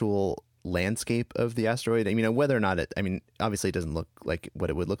the actual landscape of the asteroid. I mean, whether or not obviously it doesn't look like what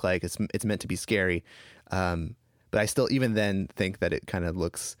it would look like. It's meant to be scary. But I still, even then, think that it kind of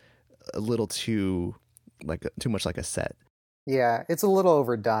looks a little too much like a set. Yeah, it's a little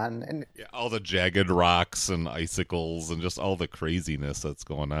overdone. And yeah, all the jagged rocks and icicles and just all the craziness that's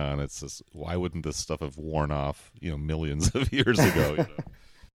going on. It's just, why wouldn't this stuff have worn off, millions of years ago?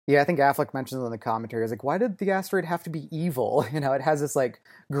 Yeah, I think Affleck mentions in the commentary, is like, why did the asteroid have to be evil? It has this like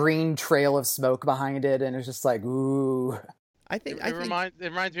green trail of smoke behind it, and it's just like, ooh. It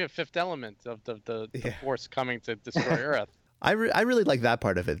reminds me of Fifth Element, of the force coming to destroy Earth. I really like that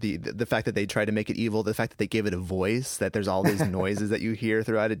part of it. The fact that they try to make it evil, the fact that they give it a voice, that there's all these noises that you hear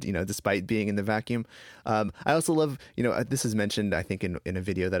throughout it, despite being in the vacuum. I also love, this is mentioned, I think, in a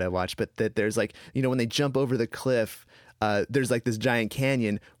video that I watched, but that there's like, when they jump over the cliff, there's like this giant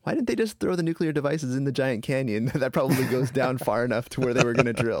canyon. Why didn't they just throw the nuclear devices in the giant canyon? That probably goes down far enough to where they were going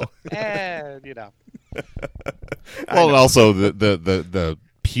to drill. And, Well, and also the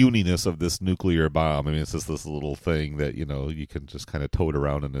puniness of this nuclear bomb. I mean, it's just this little thing that you can just kind of tote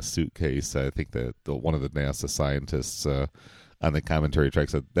around in a suitcase. I think that one of the NASA scientists on the commentary track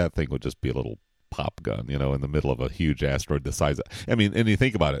said that thing would just be a little pop gun, in the middle of a huge asteroid the size of, I mean, and you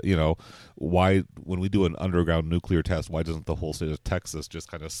think about it, why, when we do an underground nuclear test, why doesn't the whole state of Texas just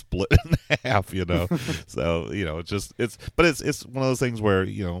kind of split in half, So, it's one of those things where,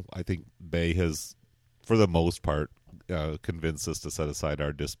 I think Bay has, for the most part, convinced us to set aside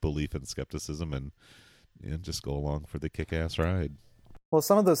our disbelief and skepticism and just go along for the kick-ass ride. Well,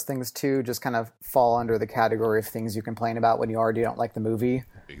 some of those things, too, just kind of fall under the category of things you complain about when you already don't like the movie.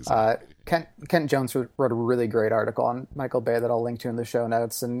 Exactly. Kent Jones wrote a really great article on Michael Bay that I'll link to in the show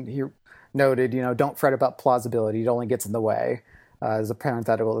notes, and he noted, don't fret about plausibility. It only gets in the way. As a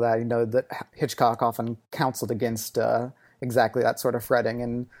parenthetical to that, that Hitchcock often counseled against exactly that sort of fretting.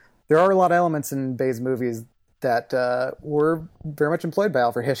 And there are a lot of elements in Bay's movies that were very much employed by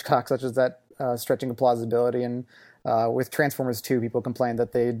Alfred Hitchcock, such as that stretching of plausibility. And with Transformers 2, people complained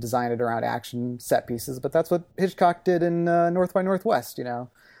that they designed it around action set pieces, but that's what Hitchcock did in North by Northwest,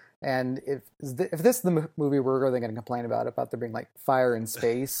 And if this is the movie we're really going to complain about there being like fire in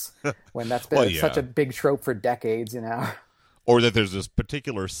space, when that's been such a big trope for decades, Or that there's this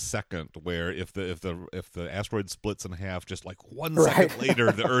particular second where if the asteroid splits in half, just like 1 second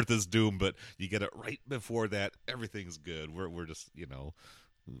later, the Earth is doomed. But you get it right before that, everything's good. We're just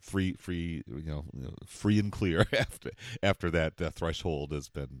free and clear after that threshold has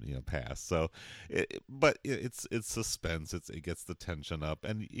been passed. So, it's suspense. It gets the tension up,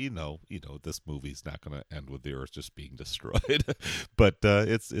 and this movie's not going to end with the Earth just being destroyed. But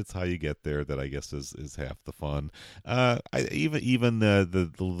it's how you get there that I guess is half the fun. Even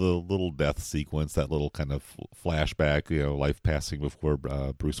the little death sequence, that little kind of flashback, life passing before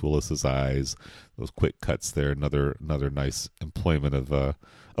Bruce Willis's eyes. Those quick cuts there, another nice employment of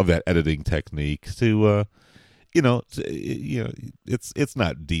that editing technique to it's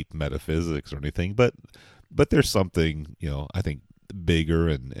not deep metaphysics or anything, but there's something I think bigger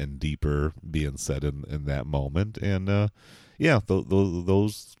and deeper being said in that moment, and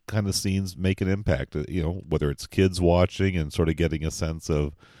those kind of scenes make an impact, whether it's kids watching and sort of getting a sense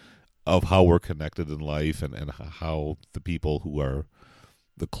of how we're connected in life, and how the people who are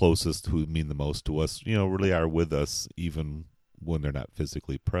the closest, who mean the most to us, really are with us even when they're not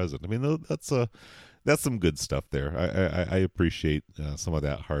physically present. I mean, that's some good stuff there. I appreciate some of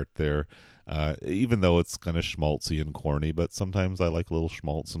that heart there, even though it's kind of schmaltzy and corny, but sometimes I like little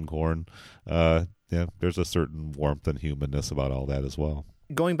schmaltz and corn. There's a certain warmth and humanness about all that as well.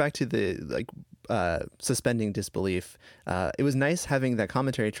 Going back to the suspending disbelief, it was nice having that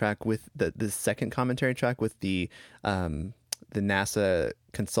commentary track with the second commentary track with the NASA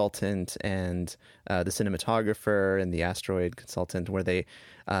consultant and the cinematographer and the asteroid consultant, where they,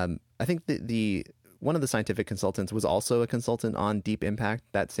 I think one of the scientific consultants was also a consultant on Deep Impact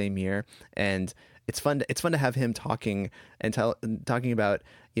that same year, and it's fun to have him talking about,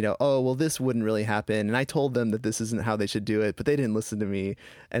 oh, well, this wouldn't really happen, and I told them that this isn't how they should do it, but they didn't listen to me.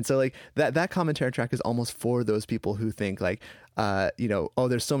 And so like that commentary track is almost for those people who think like, oh,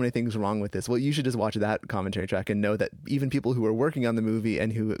 there's so many things wrong with this. Well, you should just watch that commentary track and know that even people who were working on the movie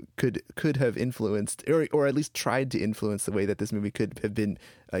and who could have influenced or at least tried to influence the way that this movie could have been,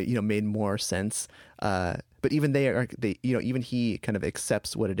 made more sense. But even even he kind of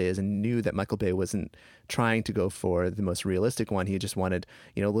accepts what it is and knew that Michael Bay wasn't trying to go for the most realistic one. He just wanted,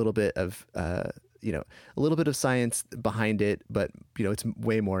 a little bit of, a little bit of science behind it, but it's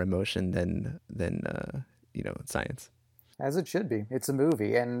way more emotion than science. As it should be. It's a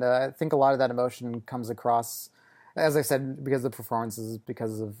movie, and I think a lot of that emotion comes across, as I said, because of the performances,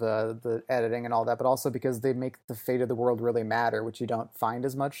 because of the editing and all that, but also because they make the fate of the world really matter, which you don't find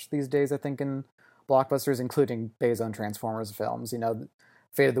as much these days, I think, in blockbusters, including Bay's own Transformers films.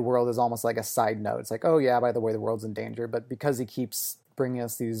 Fate of the world is almost like a side note. It's like, oh yeah, by the way, the world's in danger, but because he keeps bringing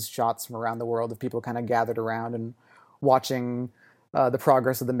us these shots from around the world of people kind of gathered around and watching the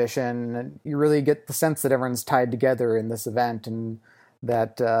progress of the mission, and you really get the sense that everyone's tied together in this event and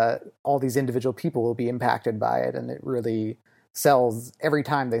that all these individual people will be impacted by it, and it really sells every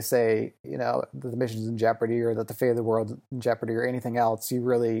time they say, that the mission's in jeopardy or that the fate of the world is in jeopardy or anything else.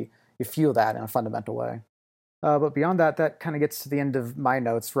 You feel that in a fundamental way. But beyond that kind of gets to the end of my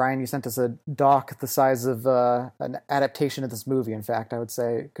notes. Ryan, you sent us a doc the size of an adaptation of this movie. In fact, I would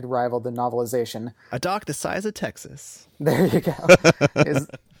say it could rival the novelization. A doc the size of Texas. There you go.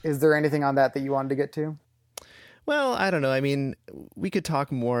 Is there anything on that you wanted to get to? Well, I don't know. I mean, we could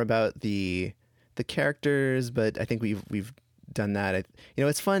talk more about the characters, but I think we've done that.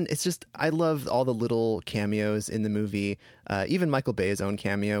 It's fun. It's just, I love all the little cameos in the movie. Even Michael Bay's own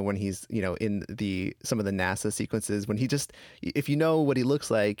cameo when he's, in some of the NASA sequences, when he just, if you know what he looks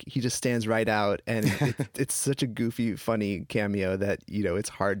like, he just stands right out. And it's such a goofy, funny cameo that, it's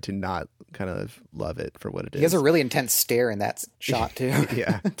hard to not kind of love it for what it is. He has a really intense stare in that shot too.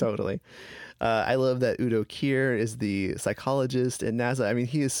 Yeah, totally. I love that Udo Kier is the psychologist in NASA. I mean,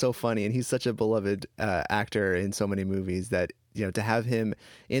 he is so funny, and he's such a beloved actor in so many movies that, to have him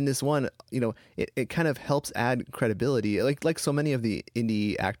in this one, it kind of helps add credibility. Like so many of the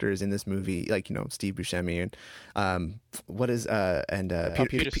indie actors in this movie, like, Steve Buscemi and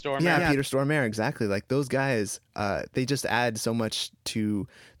Peter Stormare. Yeah, Peter Stormare, exactly. Like those guys, they just add so much to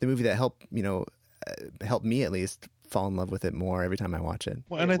the movie that help me at least fall in love with it more every time I watch it.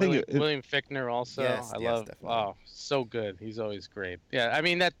 Well, and I think William Fichtner also. Yes, I love. definitely. Oh, so good. He's always great. Yeah, I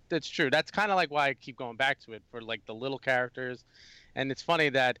mean that's true. That's kind of like why I keep going back to it for like the little characters, and it's funny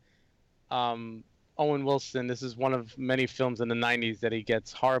that Owen Wilson. This is one of many films in the '90s that he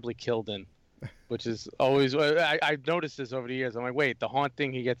gets horribly killed in, which is always. I've noticed this over the years. I'm like, wait, The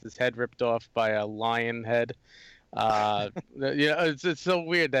Haunting. He gets his head ripped off by a lion head. It's so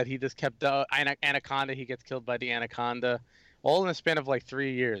weird that he just kept Anaconda. He gets killed by the anaconda, all in a span of like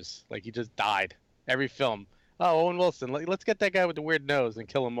 3 years. Like he just died every film. Oh, Owen Wilson, let's get that guy with the weird nose and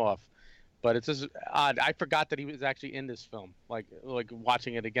kill him off. But it's just odd. I forgot that he was actually in this film. Like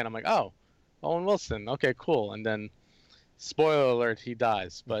watching it again, I'm like, oh, Owen Wilson. Okay, cool. And then, spoiler alert, he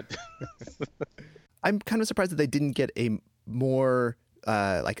dies. But I'm kind of surprised that they didn't get a more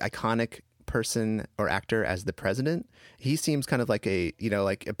iconic person or actor as the president. He seems kind of like a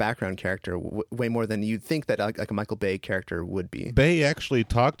background character way more than you'd think that like a Michael Bay character would be. Bay actually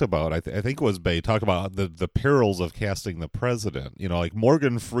talked about, I think it was Bay, talked about the perils of casting the president. Like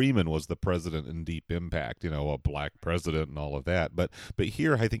Morgan Freeman was the president in Deep Impact, a black president and all of that. But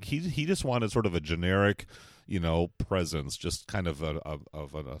here, I think he just wanted sort of a generic, presence, just kind of an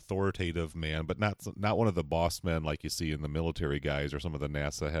authoritative man, but not one of the boss men like you see in the military guys or some of the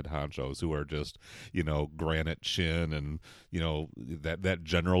NASA head honchos who are just, granite chin and, that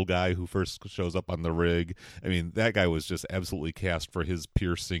general guy who first shows up on the rig. I mean, that guy was just absolutely cast for his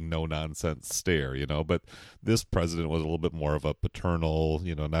piercing, no-nonsense stare, but this president was a little bit more of a paternal,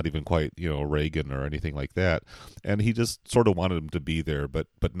 not even quite, Reagan or anything like that. And he just sort of wanted him to be there, but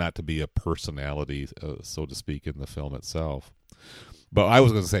not to be a personality, so to speak, in the film itself. But I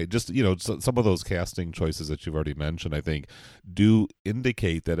was going to say, just, some of those casting choices that you've already mentioned, I think, do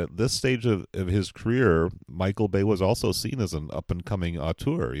indicate that at this stage of his career, Michael Bay was also seen as an up-and-coming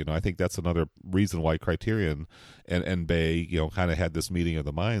auteur. I think that's another reason why Criterion and Bay, kind of had this meeting of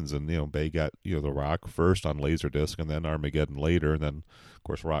the minds. And, Bay got, The Rock first on Laserdisc and then Armageddon later. And then, of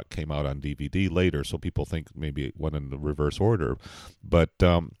course, Rock came out on DVD later, so people think maybe it went in the reverse order. But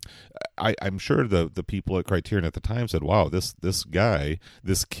I'm sure the people at Criterion at the time said, wow, this guy, guy,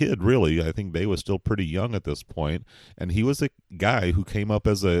 this kid, really, I think Bay was still pretty young at this point, and he was a guy who came up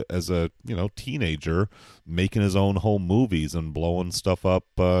as a teenager, making his own home movies and blowing stuff up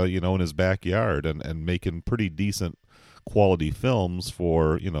in his backyard, and making pretty decent quality films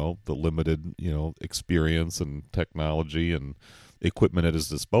for the limited experience and technology and equipment at his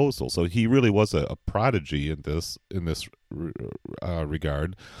disposal. So he really was a prodigy in this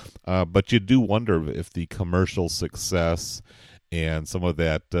regard. But you do wonder if the commercial success and some of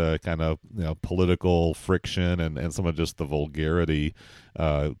that kind of political friction and some of just the vulgarity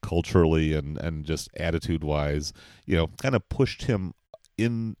culturally and just attitude wise, kind of pushed him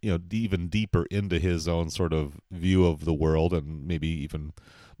in even deeper into his own sort of view of the world, and maybe even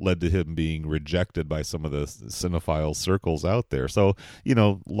led to him being rejected by some of the cinephile circles out there. So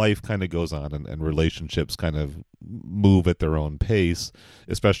life kind of goes on, and relationships kind of move at their own pace,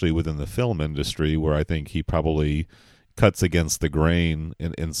 especially within the film industry, where I think he probably cuts against the grain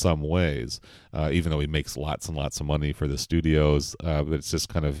in some ways, even though he makes lots and lots of money for the studios. But it's just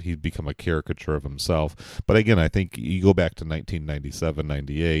kind of, he'd become a caricature of himself. But again, I think you go back to 1997,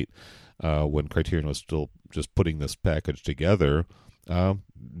 98, when Criterion was still just putting this package together.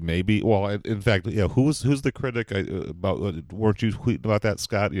 Maybe, well, in fact, who's the critic about? Weren't you tweeting about that,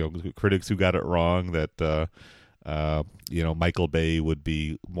 Scott? Critics who got it wrong that Michael Bay would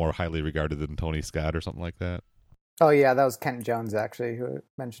be more highly regarded than Tony Scott or something like that. Oh, yeah, that was Kent Jones, actually, who I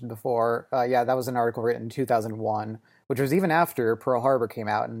mentioned before. Yeah, that was an article written in 2001, which was even after Pearl Harbor came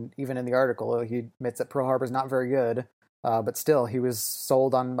out. And even in the article, he admits that Pearl Harbor's not very good, but still, he was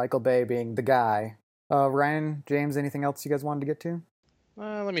sold on Michael Bay being the guy. Ryan, James, anything else you guys wanted to get to?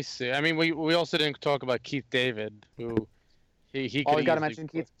 Let me see. I mean, we also didn't talk about Keith David, who he always got to mention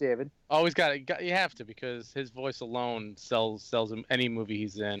Keith David. Always you have to, because his voice alone sells him any movie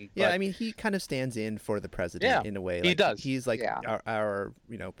he's in. Yeah, I mean, he kind of stands in for the president in a way. He does. He's like our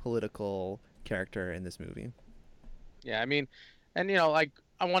political character in this movie. Yeah, I mean, and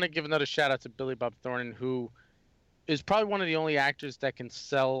I want to give another shout out to Billy Bob Thornton, who is probably one of the only actors that can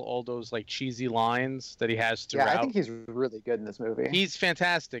sell all those like cheesy lines that he has throughout. Yeah, I think he's really good in this movie. He's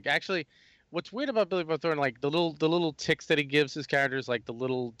fantastic. Actually, what's weird about Billy Bob Thornton, like the little ticks that he gives his characters, like the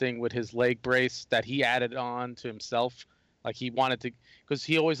little thing with his leg brace that he added on to himself, like he wanted to, because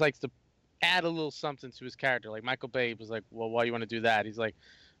he always likes to add a little something to his character. Like Michael Bay was like, well, why do you want to do that? He's like,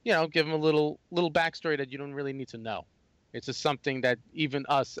 give him a little backstory that you don't really need to know. It's just something that even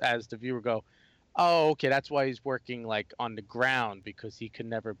us as the viewer go, oh, okay, that's why he's working like on the ground, because he could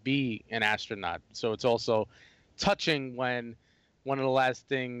never be an astronaut. So it's also touching when one of the last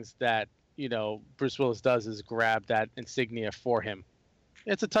things that Bruce Willis does is grab that insignia for him.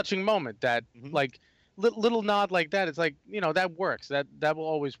 It's a touching moment that like little nod like that. It's like, that works. That will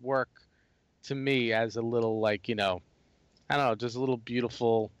always work to me as a little like, I don't know, just a little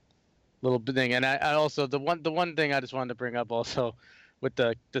beautiful little thing. And I also, the one thing I just wanted to bring up also with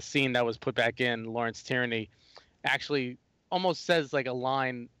the scene that was put back in, Lawrence Tierney actually almost says like a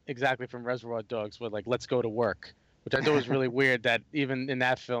line exactly from Reservoir Dogs with like, let's go to work, which I thought was really weird that even in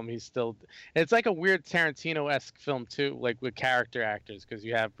that film, it's like a weird Tarantino-esque film too, like with character actors, because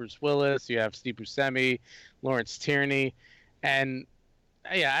you have Bruce Willis, you have Steve Buscemi, Lawrence Tierney, and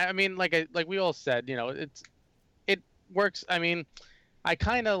yeah, I mean, like we all said, it works. I mean,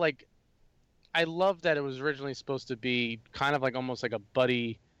 I love that it was originally supposed to be kind of like almost like a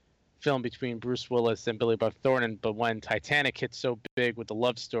buddy film between Bruce Willis and Billy Bob Thornton, but when Titanic hit so big with the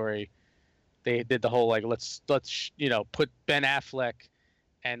love story, they did the whole like let's put Ben Affleck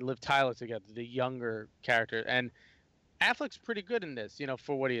and Liv Tyler together, the younger character, and Affleck's pretty good in this,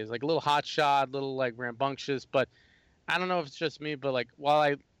 for what he is, like a little hotshot, little like rambunctious, but I don't know if it's just me, but like while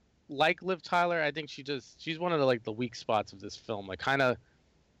I like Liv Tyler, I think she's one of the like the weak spots of this film, like kind of.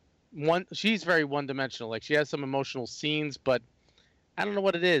 She's very one-dimensional. Like she has some emotional scenes, but I don't know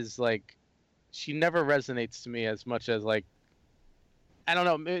what it is. Like she never resonates to me as much as like I don't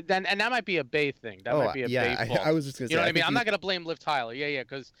know. And that might be a Bay thing. That might be a Bay fault. I was just gonna say. You know what I mean? I'm not gonna blame Liv Tyler. Yeah.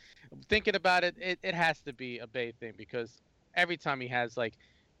 Because thinking about it, it has to be a Bay thing, because every time he has like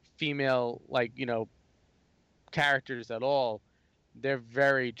female like characters at all, they're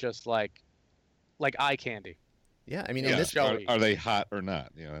very just like eye candy. Yeah, I mean, in this are they hot or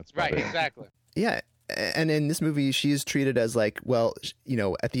not? That's right, exactly. Yeah, and in this movie, she's treated as like, well,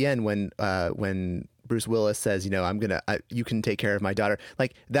 at the end when Bruce Willis says, you can take care of my daughter,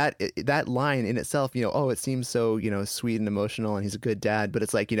 like that line in itself, it seems so, sweet and emotional, and he's a good dad, but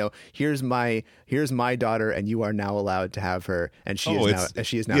it's like, here's my daughter, and you are now allowed to have her, and she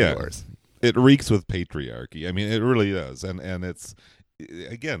is now yours. It reeks with patriarchy. I mean, it really does, and it's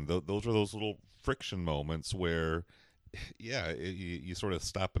again, those are those little friction moments where Yeah, you sort of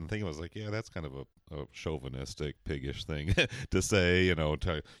stop and think. I was like, yeah, that's kind of a chauvinistic, piggish thing to say,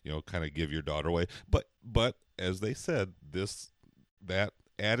 to kind of give your daughter away. But as they said, that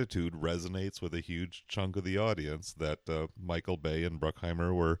attitude resonates with a huge chunk of the audience that Michael Bay and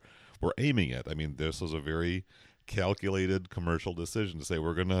Bruckheimer were aiming at. I mean, this was a very calculated commercial decision to say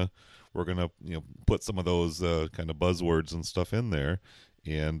we're gonna put some of those kind of buzzwords and stuff in there,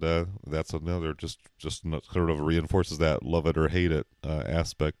 and that's another just sort of reinforces that love it or hate it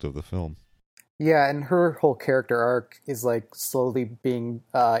aspect of the film. Yeah, and her whole character arc is like slowly being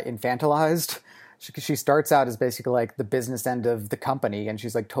infantilized. She starts out as basically like the business end of the company, and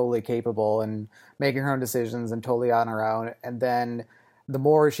she's like totally capable and making her own decisions and totally on her own. And then the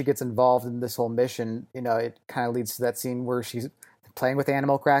more she gets involved in this whole mission, it kind of leads to that scene where she's playing with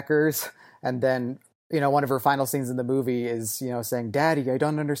animal crackers, and then one of her final scenes in the movie is saying, "Daddy, I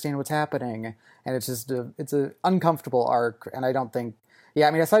don't understand what's happening," and it's just it's an uncomfortable arc, and I don't think. Yeah,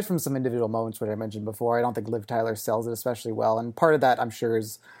 I mean, aside from some individual moments, which I mentioned before, I don't think Liv Tyler sells it especially well, and part of that, I'm sure,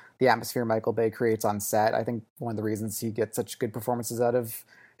 is the atmosphere Michael Bay creates on set. I think one of the reasons he gets such good performances out of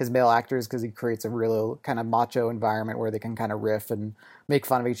his male actors because he creates a real kind of macho environment where they can kind of riff and make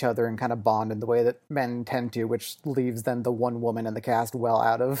fun of each other and kind of bond in the way that men tend to, which leaves then the one woman in the cast well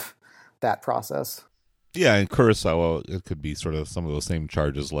out of that process. Yeah, and Kurosawa, it could be sort of some of those same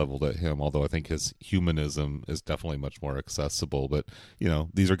charges leveled at him, although I think his humanism is definitely much more accessible. But,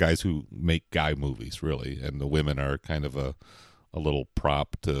 these are guys who make guy movies, really, and the women are kind of a little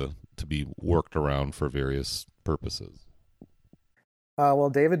prop to be worked around for various purposes. Well,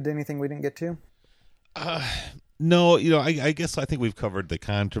 David, anything we didn't get to? No, I guess I think we've covered the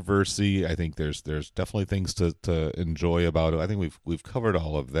controversy. I think there's definitely things to enjoy about it. I think we've covered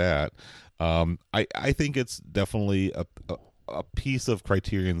all of that. I think it's definitely a piece of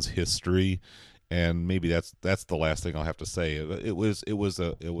Criterion's history, and maybe that's the last thing I'll have to say. It was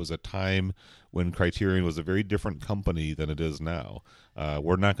a time when Criterion was a very different company than it is now.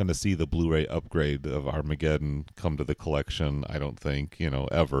 We're not going to see the Blu-ray upgrade of Armageddon come to the collection, I don't think,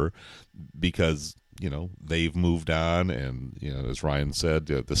 ever, because they've moved on, and as Ryan said,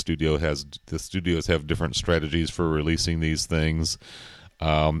 the studios have different strategies for releasing these things.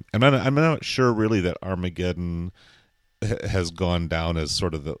 And I'm not sure really that Armageddon has gone down as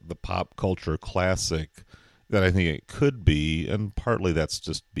sort of the pop culture classic that I think it could be, and partly that's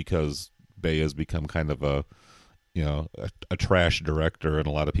just because Bay has become kind of a trash director in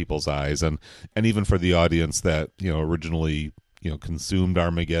a lot of people's eyes, and even for the audience that originally consumed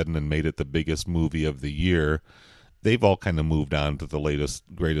Armageddon and made it the biggest movie of the year, they've all kind of moved on to the latest,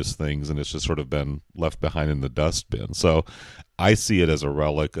 greatest things, and it's just sort of been left behind in the dustbin. So I see it as a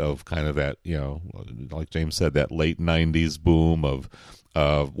relic of kind of that, like James said, that late 90s boom of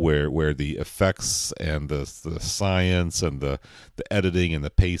where the effects and the science and the editing and the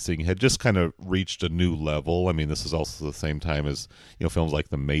pacing had just kind of reached a new level. I mean, this is also the same time as films like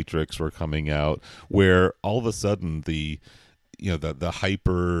The Matrix were coming out, where all of a sudden the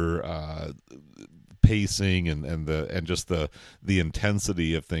hyper pacing and just the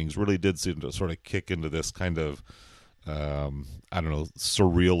intensity of things really did seem to sort of kick into this kind of I don't know,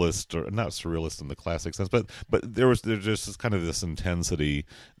 surrealist, or not surrealist in the classic sense, but there's just this kind of this intensity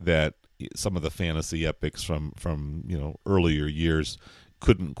that some of the fantasy epics from earlier years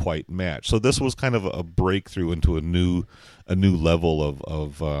couldn't quite match. So this was kind of a breakthrough into a new level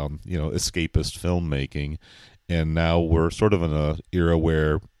of escapist filmmaking, and now we're sort of in a era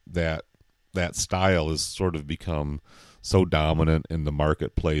where that style has sort of become so dominant in the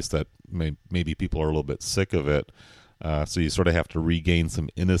marketplace that maybe people are a little bit sick of it. So you sort of have to regain some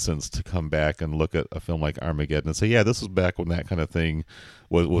innocence to come back and look at a film like Armageddon and say, yeah, this was back when that kind of thing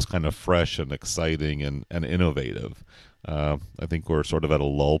was kind of fresh and exciting and innovative. I think we're sort of at a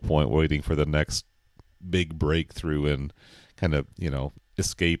lull point waiting for the next big breakthrough in kind of,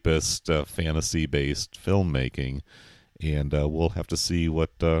 escapist, fantasy-based filmmaking. And we'll have to see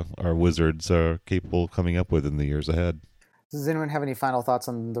what our wizards are capable of coming up with in the years ahead. Does anyone have any final thoughts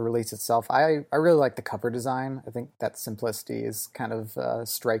on the release itself? I really like the cover design. I think that simplicity is kind of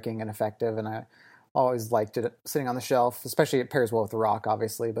striking and effective, and I always liked it sitting on the shelf, especially it pairs well with The Rock,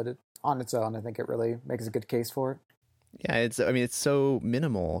 obviously, but on its own, I think it really makes a good case for it. Yeah, it's so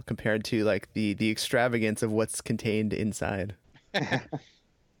minimal compared to like the extravagance of what's contained inside.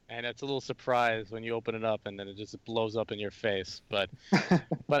 And it's a little surprise when you open it up and then it just blows up in your face. But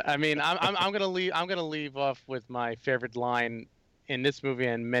I mean, I'm gonna leave off with my favorite line in this movie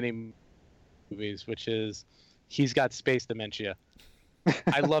and many movies, which is, "He's got space dementia."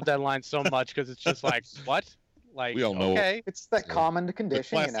 I love that line so much because it's just like, what? Like, We all know. okay, It's that common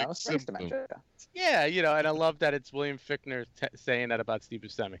condition, you classic know, space symptom. dementia. yeah, and I love that it's William Fichtner saying that about Steve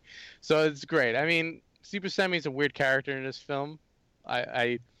Buscemi. So it's great. I mean, Steve Buscemi is a weird character in this film.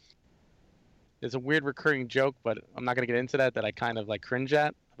 I there's a weird recurring joke, but I'm not gonna get into that I kind of like cringe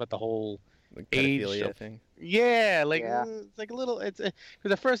at about the whole Like age pedophilia thing. Yeah, like Yeah. it's like a little. It's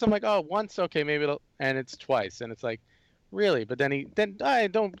because at first I'm like, oh, once, okay, maybe it'll, and it's twice, and it's like, really? But then I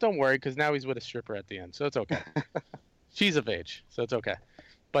don't worry because now he's with a stripper at the end, so it's okay. She's of age, so it's okay.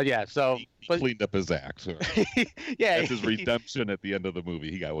 But yeah, so He but cleaned up his act. So yeah, that's his redemption at the end of the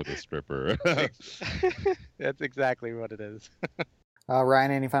movie. He got with a stripper. that's exactly what it is.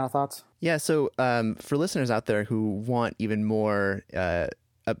 Ryan, any final thoughts? Yeah, so for listeners out there who want even more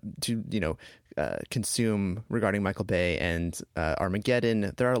to consume regarding Michael Bay and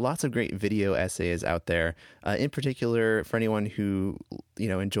Armageddon, there are lots of great video essays out there. In particular, for anyone who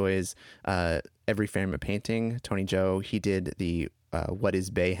enjoys Every Frame a Painting, Tony Joe, he did the What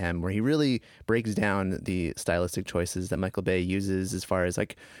is Bayhem, where he really breaks down the stylistic choices that Michael Bay uses, as far as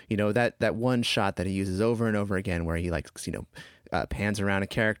like that one shot that he uses over and over again, where he pans around a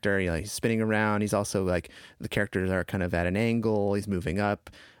character, he's spinning around. He's also like the characters are kind of at an angle. He's moving up.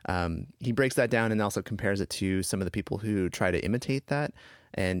 He breaks that down and also compares it to some of the people who try to imitate that.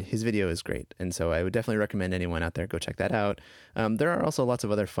 And his video is great. And so I would definitely recommend anyone out there go check that out. There are also lots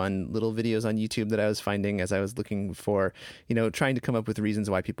of other fun little videos on YouTube that I was finding as I was looking for, trying to come up with reasons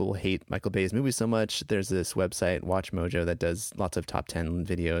why people hate Michael Bay's movies so much. There's this website, Watch Mojo, that does lots of top 10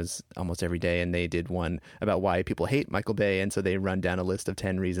 videos almost every day. And they did one about why people hate Michael Bay. And so they run down a list of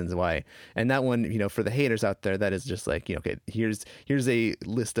 10 reasons why. And that one, for the haters out there, that is just like, okay, here's a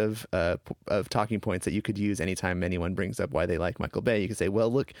list of talking points that you could use anytime anyone brings up why they like Michael Bay. You could say, well,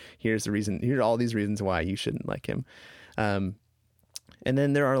 look, here's the reason. Here are all these reasons why you shouldn't like him. And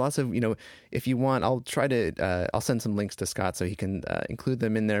then there are lots of, if you want, I'll try to, I'll send some links to Scott so he can include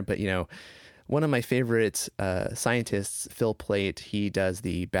them in there. But, one of my favorite scientists, Phil Plait, he does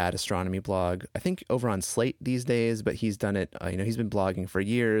the Bad Astronomy blog, I think over on Slate these days, but he's done it, he's been blogging for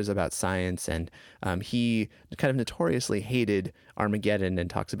years about science, and he kind of notoriously hated Armageddon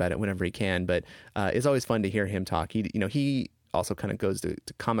and talks about it whenever he can, but it's always fun to hear him talk. He also kind of goes to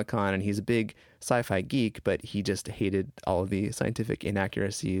Comic-Con, and he's a big sci-fi geek, but he just hated all of the scientific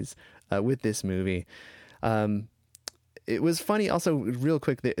inaccuracies with this movie. It was funny also, real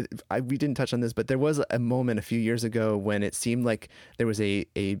quick, we didn't touch on this, but there was a moment a few years ago when it seemed like there was a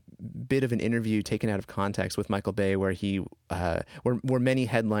bit of an interview taken out of context with Michael Bay where where many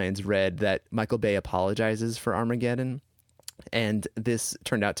headlines read that Michael Bay apologizes for Armageddon. And this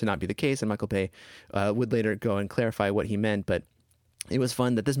turned out to not be the case, and Michael Bay would later go and clarify what he meant. But it was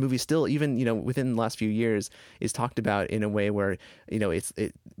fun that this movie still, even within the last few years, is talked about in a way where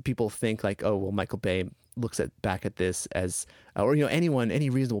people think like, oh well, Michael Bay looks back at this as, or any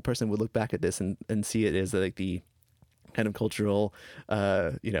reasonable person would look back at this and see it as like the kind of cultural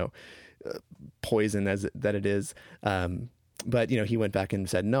poison that it is. But he went back and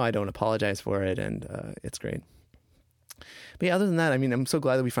said, no, I don't apologize for it, and it's great. But yeah, other than that, I mean, I'm so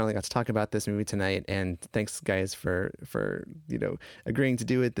glad that we finally got to talk about this movie tonight, and thanks guys for agreeing to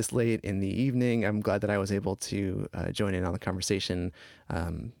do it this late in the evening. I'm glad that I was able to join in on the conversation.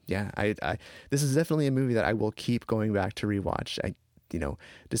 This is definitely a movie that I will keep going back to rewatch.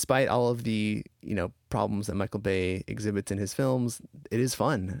 Despite all of the problems that Michael Bay exhibits in his films, it is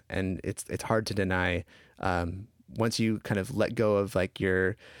fun, and it's hard to deny. Once you kind of let go of like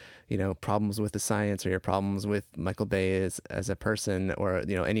your problems with the science or your problems with Michael Bay as a person, or,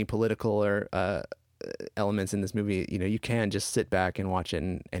 any political or elements in this movie, you can just sit back and watch it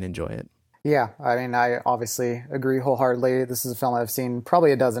and enjoy it. Yeah, I mean, I obviously agree wholeheartedly. This is a film I've seen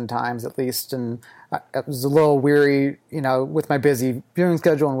probably a dozen times at least, and I was a little weary, with my busy viewing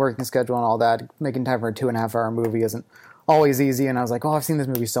schedule and working schedule and all that. Making time for a 2.5-hour movie isn't always easy, and I was like, oh, I've seen this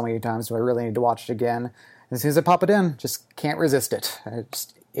movie so many times, so I really need to watch it again. And as soon as I pop it in, just can't resist it. I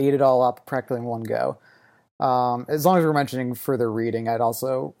just ate it all up practically in one go. As long as we're mentioning further reading, I'd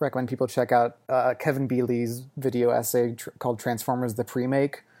also recommend people check out Kevin B. Lee's video essay called Transformers: The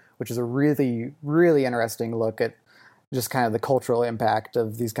Pre-Make, which is a really, really interesting look at just kind of the cultural impact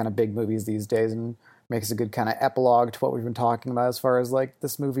of these kind of big movies these days, and makes a good kind of epilogue to what we've been talking about as far as like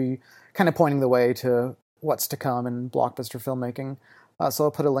this movie kind of pointing the way to what's to come in blockbuster filmmaking. So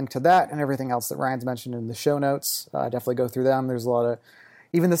I'll put a link to that and everything else that Ryan's mentioned in the show notes. Definitely go through them. There's a lot of,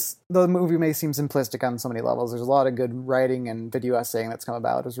 the movie may seem simplistic on so many levels, there's a lot of good writing and video essaying that's come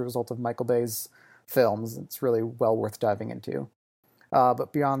about as a result of Michael Bay's films. It's really well worth diving into.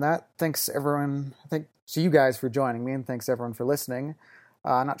 But beyond that, thanks everyone. Thanks to you guys for joining me, and thanks everyone for listening.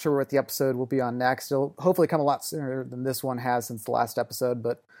 Not sure what the episode will be on next. It'll hopefully come a lot sooner than this one has since the last episode,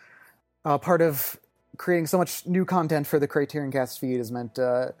 but part of creating so much new content for the Criterion Cast feed has meant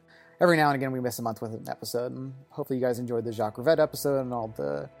every now and again we miss a month with an episode, and hopefully you guys enjoyed the Jacques Rivette episode and all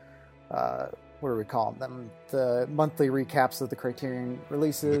the, what do we call them? The monthly recaps of the Criterion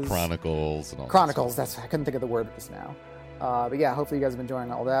releases. The Chronicles and all Chronicles, I couldn't think of the word just now. But yeah, hopefully you guys have been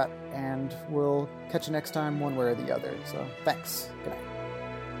enjoying all that, and we'll catch you next time one way or the other. So thanks. Good night.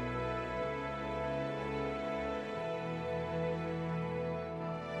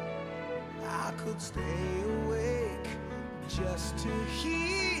 I could stay awake just to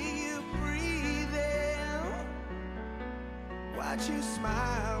hear you breathing. Watch you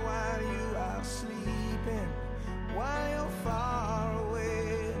smile while you are sleeping, while you're far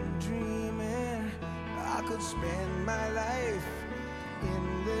away and dreaming. I could spend my life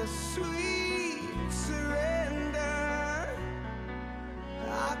in this sweet surrender.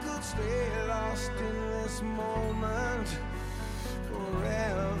 I could stay lost in this moment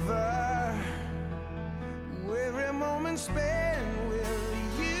forever. Every moment spent